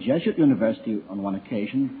studied at a Jesuit university on one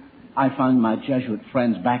occasion. I found my Jesuit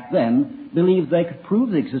friends back then believed they could prove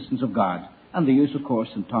the existence of God, and they used, of course,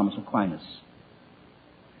 St. Thomas Aquinas.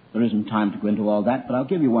 There isn't time to go into all that, but I'll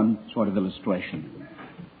give you one sort of illustration.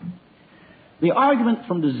 The argument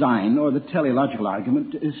from design, or the teleological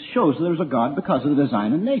argument, shows that there's a God because of the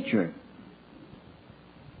design in nature.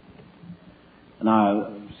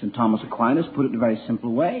 Now, St. Thomas Aquinas put it in a very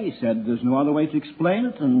simple way. He said there's no other way to explain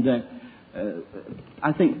it, and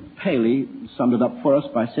I think Paley summed it up for us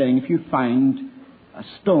by saying if you find a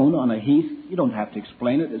stone on a heath, you don't have to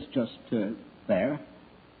explain it, it's just there.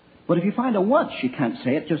 But if you find a watch, you can't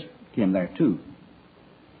say it just came there too.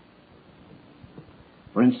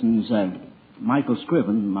 For instance, Michael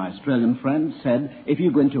Scriven, my Australian friend, said if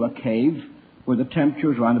you go into a cave where the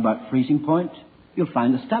temperature is around about freezing point, you'll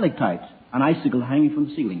find a stalactite, an icicle hanging from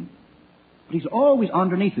the ceiling. But he's always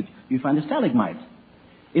underneath it, you find a stalagmite.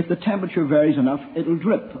 If the temperature varies enough, it'll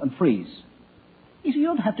drip and freeze. He said, you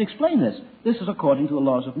don't have to explain this. This is according to the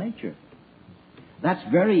laws of nature. That's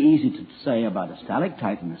very easy to say about a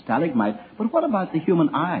stalactite and a stalagmite, but what about the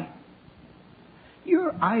human eye?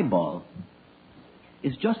 Your eyeball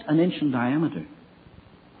is just an inch in diameter.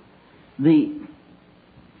 The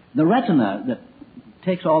retina that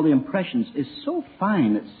takes all the impressions, is so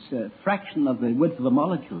fine, it's a fraction of the width of a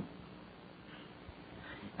molecule.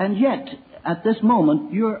 And yet, at this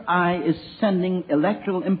moment, your eye is sending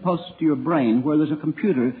electrical impulses to your brain where there's a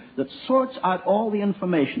computer that sorts out all the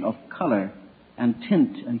information of color and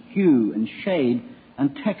tint and hue and shade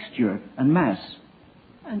and texture and mass.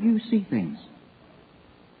 And you see things.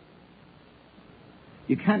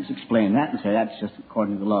 You can't explain that and say that's just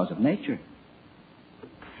according to the laws of nature.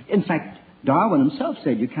 In fact, Darwin himself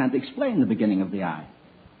said you can't explain the beginning of the eye.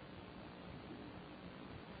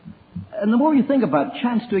 And the more you think about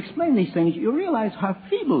chance to explain these things, you realize how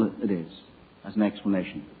feeble it is as an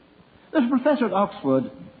explanation. There's a professor at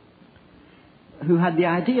Oxford who had the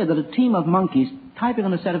idea that a team of monkeys typing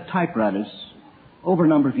on a set of typewriters over a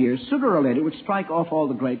number of years, sooner or later, would strike off all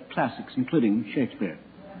the great classics, including Shakespeare.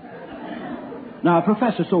 Now, a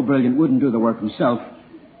professor so brilliant wouldn't do the work himself.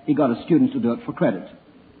 He got his students to do it for credit.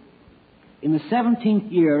 In the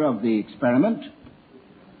 17th year of the experiment,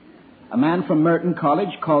 a man from Merton College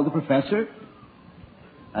called the professor,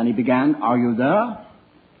 and he began, "Are you there?"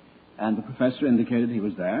 And the professor indicated he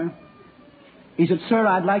was there. He said, "Sir,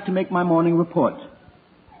 I'd like to make my morning report."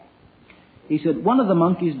 He said, "One of the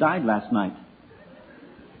monkeys died last night."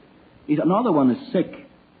 He said, "Another one is sick."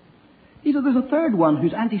 He said, "There's a third one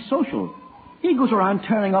who's antisocial. He goes around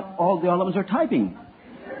turning up all the others are typing."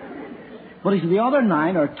 But he said, "The other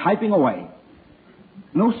 9 are typing away."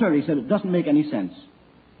 "No, sir," he said, "it doesn't make any sense."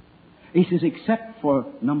 He says, "Except for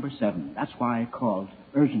number 7. That's why I called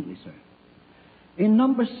urgently, sir." In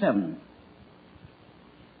number 7,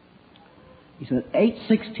 he said, at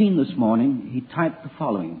 8:16 this morning, he typed the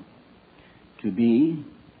following: "To be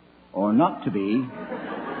or not to be,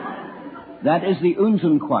 that is the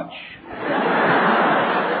Unsenquatsch."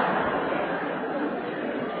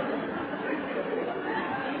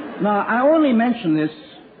 Now, I only mention this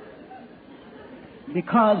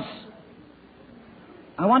because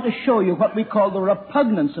I want to show you what we call the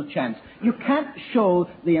repugnance of chance. You can't show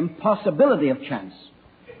the impossibility of chance,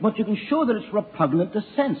 but you can show that it's repugnant to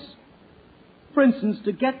sense. For instance,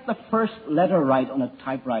 to get the first letter right on a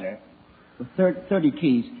typewriter with 30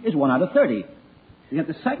 keys is 1 out of 30. To get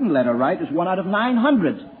the second letter right is 1 out of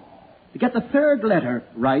 900. To get the third letter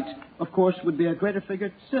right, of course, would be a greater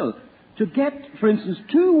figure still. To get, for instance,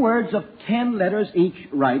 2 words of 10 letters each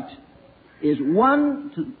right is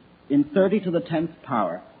 1 in 30 to the 10th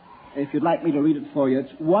power. If you'd like me to read it for you,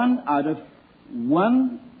 it's 1 out of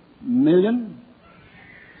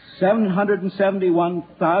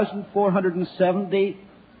 1,771,470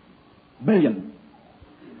 billion.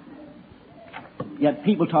 Yet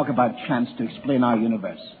people talk about chance to explain our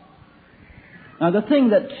universe. Now, the thing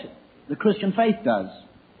that the Christian faith does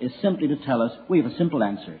is simply to tell us we have a simple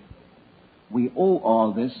answer. We owe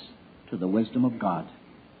all this to the wisdom of God.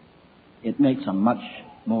 It makes a much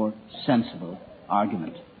more sensible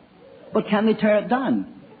argument. But can they tear it down?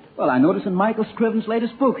 Well, I notice in Michael Scriven's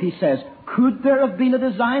latest book, he says, could there have been a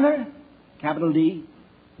designer? Capital D.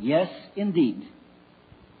 Yes, indeed.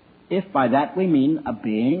 If by that we mean a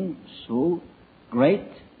being so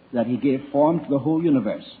great that he gave form to the whole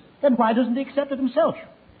universe, then why doesn't he accept it himself?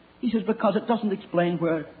 He says, because it doesn't explain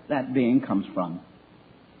where that being comes from.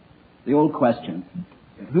 The old question,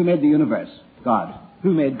 who made the universe? God.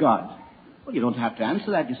 Who made God? Well, you don't have to answer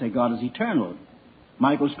that. You say God is eternal.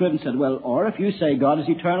 Michael Scriven said, well, or if you say God is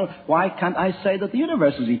eternal, why can't I say that the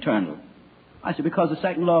universe is eternal? I said, because the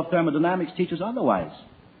second law of thermodynamics teaches otherwise.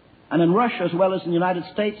 And in Russia, as well as in the United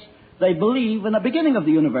States, they believe in the beginning of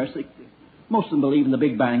the universe. Most of them believe in the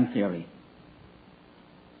Big Bang theory.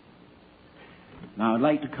 Now, I'd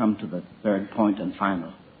like to come to the third point and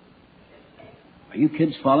final. Are you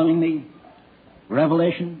kids following me?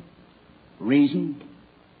 Revelation, reason,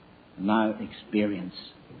 and now experience.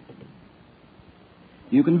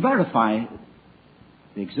 You can verify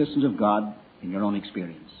the existence of God in your own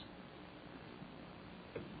experience.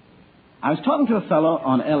 I was talking to a fellow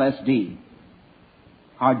on LSD,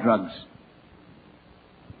 hard drugs.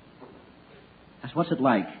 I said, what's it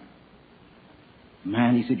like?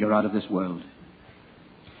 Man, he said, you're out of this world.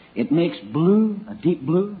 It makes blue, a deep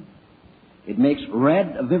blue. It makes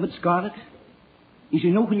red, a vivid scarlet. He said,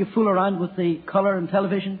 you know when you fool around with the color in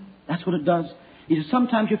television? That's what it does. He said,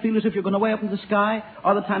 sometimes you feel as if you're going way up in the sky.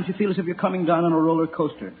 Other times you feel as if you're coming down on a roller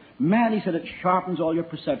coaster. Man, he said, it sharpens all your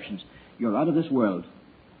perceptions. You're out of this world.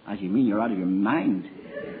 I said, you mean you're out of your mind?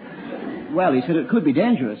 Well, he said, it could be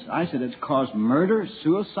dangerous. I said, it's caused murder,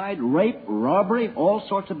 suicide, rape, robbery, all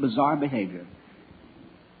sorts of bizarre behavior.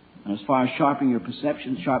 And as far as sharpening your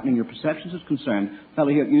perceptions is concerned, a fellow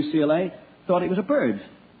here at UCLA thought he was a bird.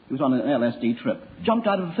 He was on an LSD trip. Jumped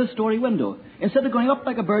out of a 5th-story window. Instead of going up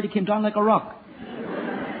like a bird, he came down like a rock.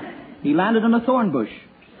 He landed in a thorn bush.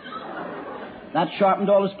 That sharpened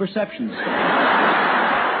all his perceptions.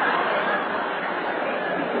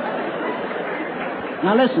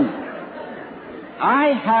 Now listen,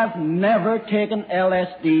 I have never taken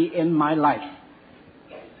LSD in my life,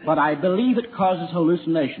 but I believe it causes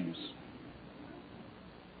hallucinations.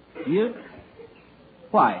 You?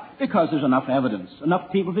 Why? Because there's enough evidence.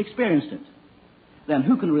 Enough people have experienced it. Then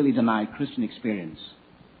who can really deny Christian experience?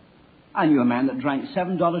 I knew a man that drank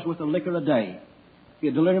 $7 worth of liquor a day. He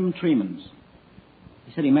had delirium tremens.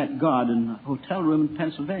 He said he met God in a hotel room in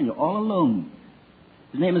Pennsylvania, all alone.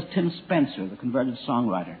 His name is Tim Spencer, the converted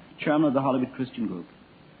songwriter, chairman of the Hollywood Christian Group.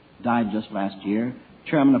 Died just last year,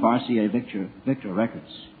 chairman of RCA Victor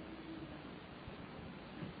Records.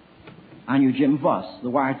 I knew Jim Voss, the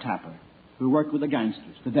wiretapper, who worked with the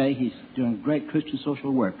gangsters. Today he's doing great Christian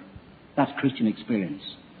social work. That's Christian experience.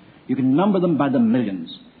 You can number them by the millions.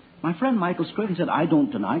 My friend Michael Scriven said, I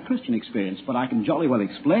don't deny Christian experience, but I can jolly well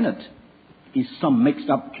explain it. He's some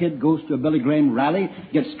mixed-up kid, goes to a Billy Graham rally,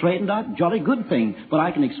 gets straightened out, jolly good thing, but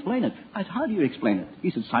I can explain it. I said, how do you explain it?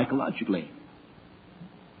 He said, psychologically.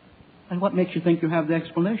 And what makes you think you have the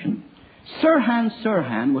explanation? Sirhan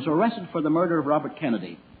Sirhan was arrested for the murder of Robert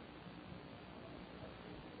Kennedy.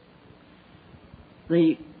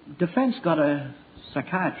 The defense got a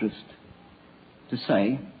psychiatrist to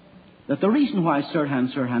say that the reason why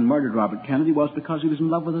Sirhan Sirhan murdered Robert Kennedy was because he was in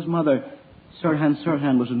love with his mother. Sirhan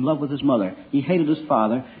Sirhan was in love with his mother. He hated his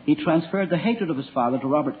father. He transferred the hatred of his father to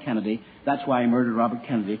Robert Kennedy. That's why he murdered Robert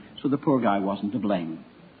Kennedy, so the poor guy wasn't to blame.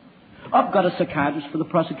 Up got a psychiatrist for the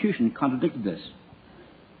prosecution who contradicted this.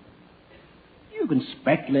 You can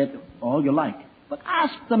speculate all you like, but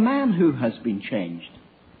ask the man who has been changed.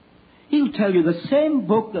 He'll tell you the same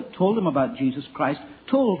book that told him about Jesus Christ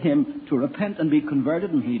told him to repent and be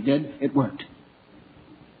converted, and he did. It worked.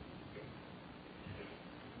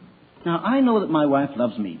 Now, I know that my wife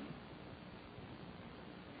loves me,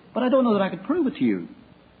 but I don't know that I could prove it to you.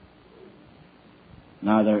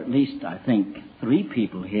 Now, there are at least, I think, 3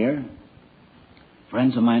 people here,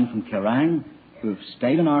 friends of mine from Kerrang, who have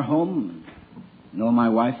stayed in our home and know my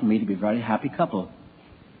wife and me to be a very happy couple.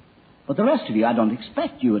 But the rest of you, I don't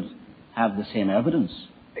expect you would have the same evidence.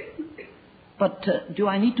 But do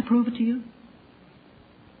I need to prove it to you?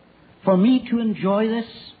 For me to enjoy this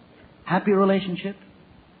happy relationship,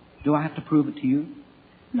 do I have to prove it to you?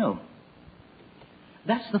 No.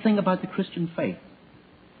 That's the thing about the Christian faith.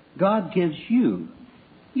 God gives you,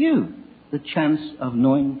 the chance of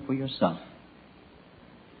knowing for yourself.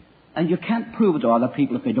 And you can't prove it to other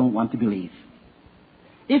people if they don't want to believe.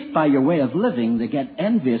 If by your way of living they get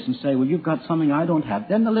envious and say, well, you've got something I don't have,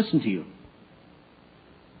 then they'll listen to you.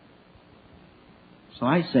 So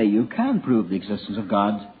I say you can prove the existence of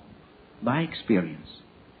God by experience.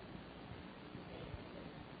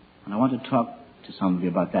 And I want to talk to some of you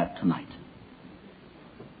about that tonight.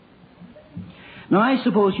 Now, I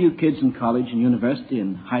suppose you kids in college and university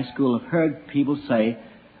and high school have heard people say,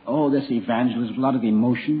 oh, this evangelism is a lot of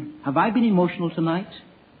emotion. Have I been emotional tonight?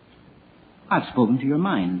 I've spoken to your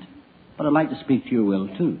mind, but I'd like to speak to your will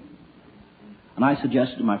too. And I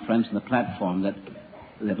suggested to my friends on the platform that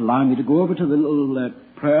they'd allow me to go over to the little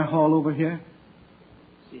prayer hall over here,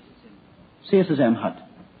 CSSM hut.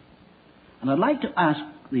 And I'd like to ask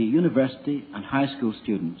the university and high school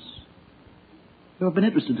students who have been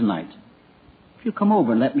interested tonight, if you come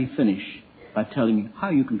over and let me finish by telling you how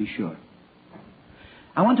you can be sure.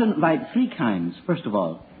 I want to invite 3 kinds. First of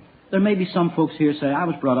all, there may be some folks here say, I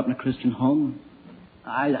was brought up in a Christian home.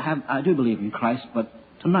 I do believe in Christ, but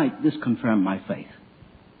tonight this confirmed my faith.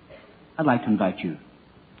 I'd like to invite you.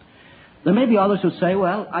 There may be others who say,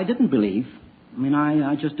 well, I didn't believe.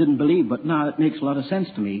 I just didn't believe, but now it makes a lot of sense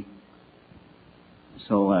to me.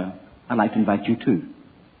 So I'd like to invite you too.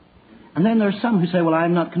 And then there are some who say, well,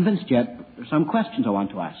 I'm not convinced yet. There are some questions I want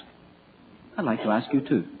to ask. I'd like to ask you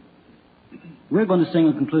too. We're going to sing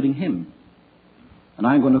a concluding hymn. And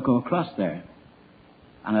I'm going to go across there.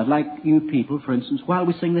 And I'd like you people, for instance, while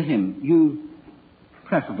we sing the hymn, you,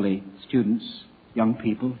 preferably students, young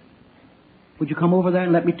people, would you come over there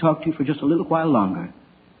and let me talk to you for just a little while longer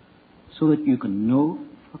so that you can know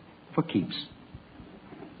for keeps?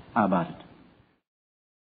 How about it?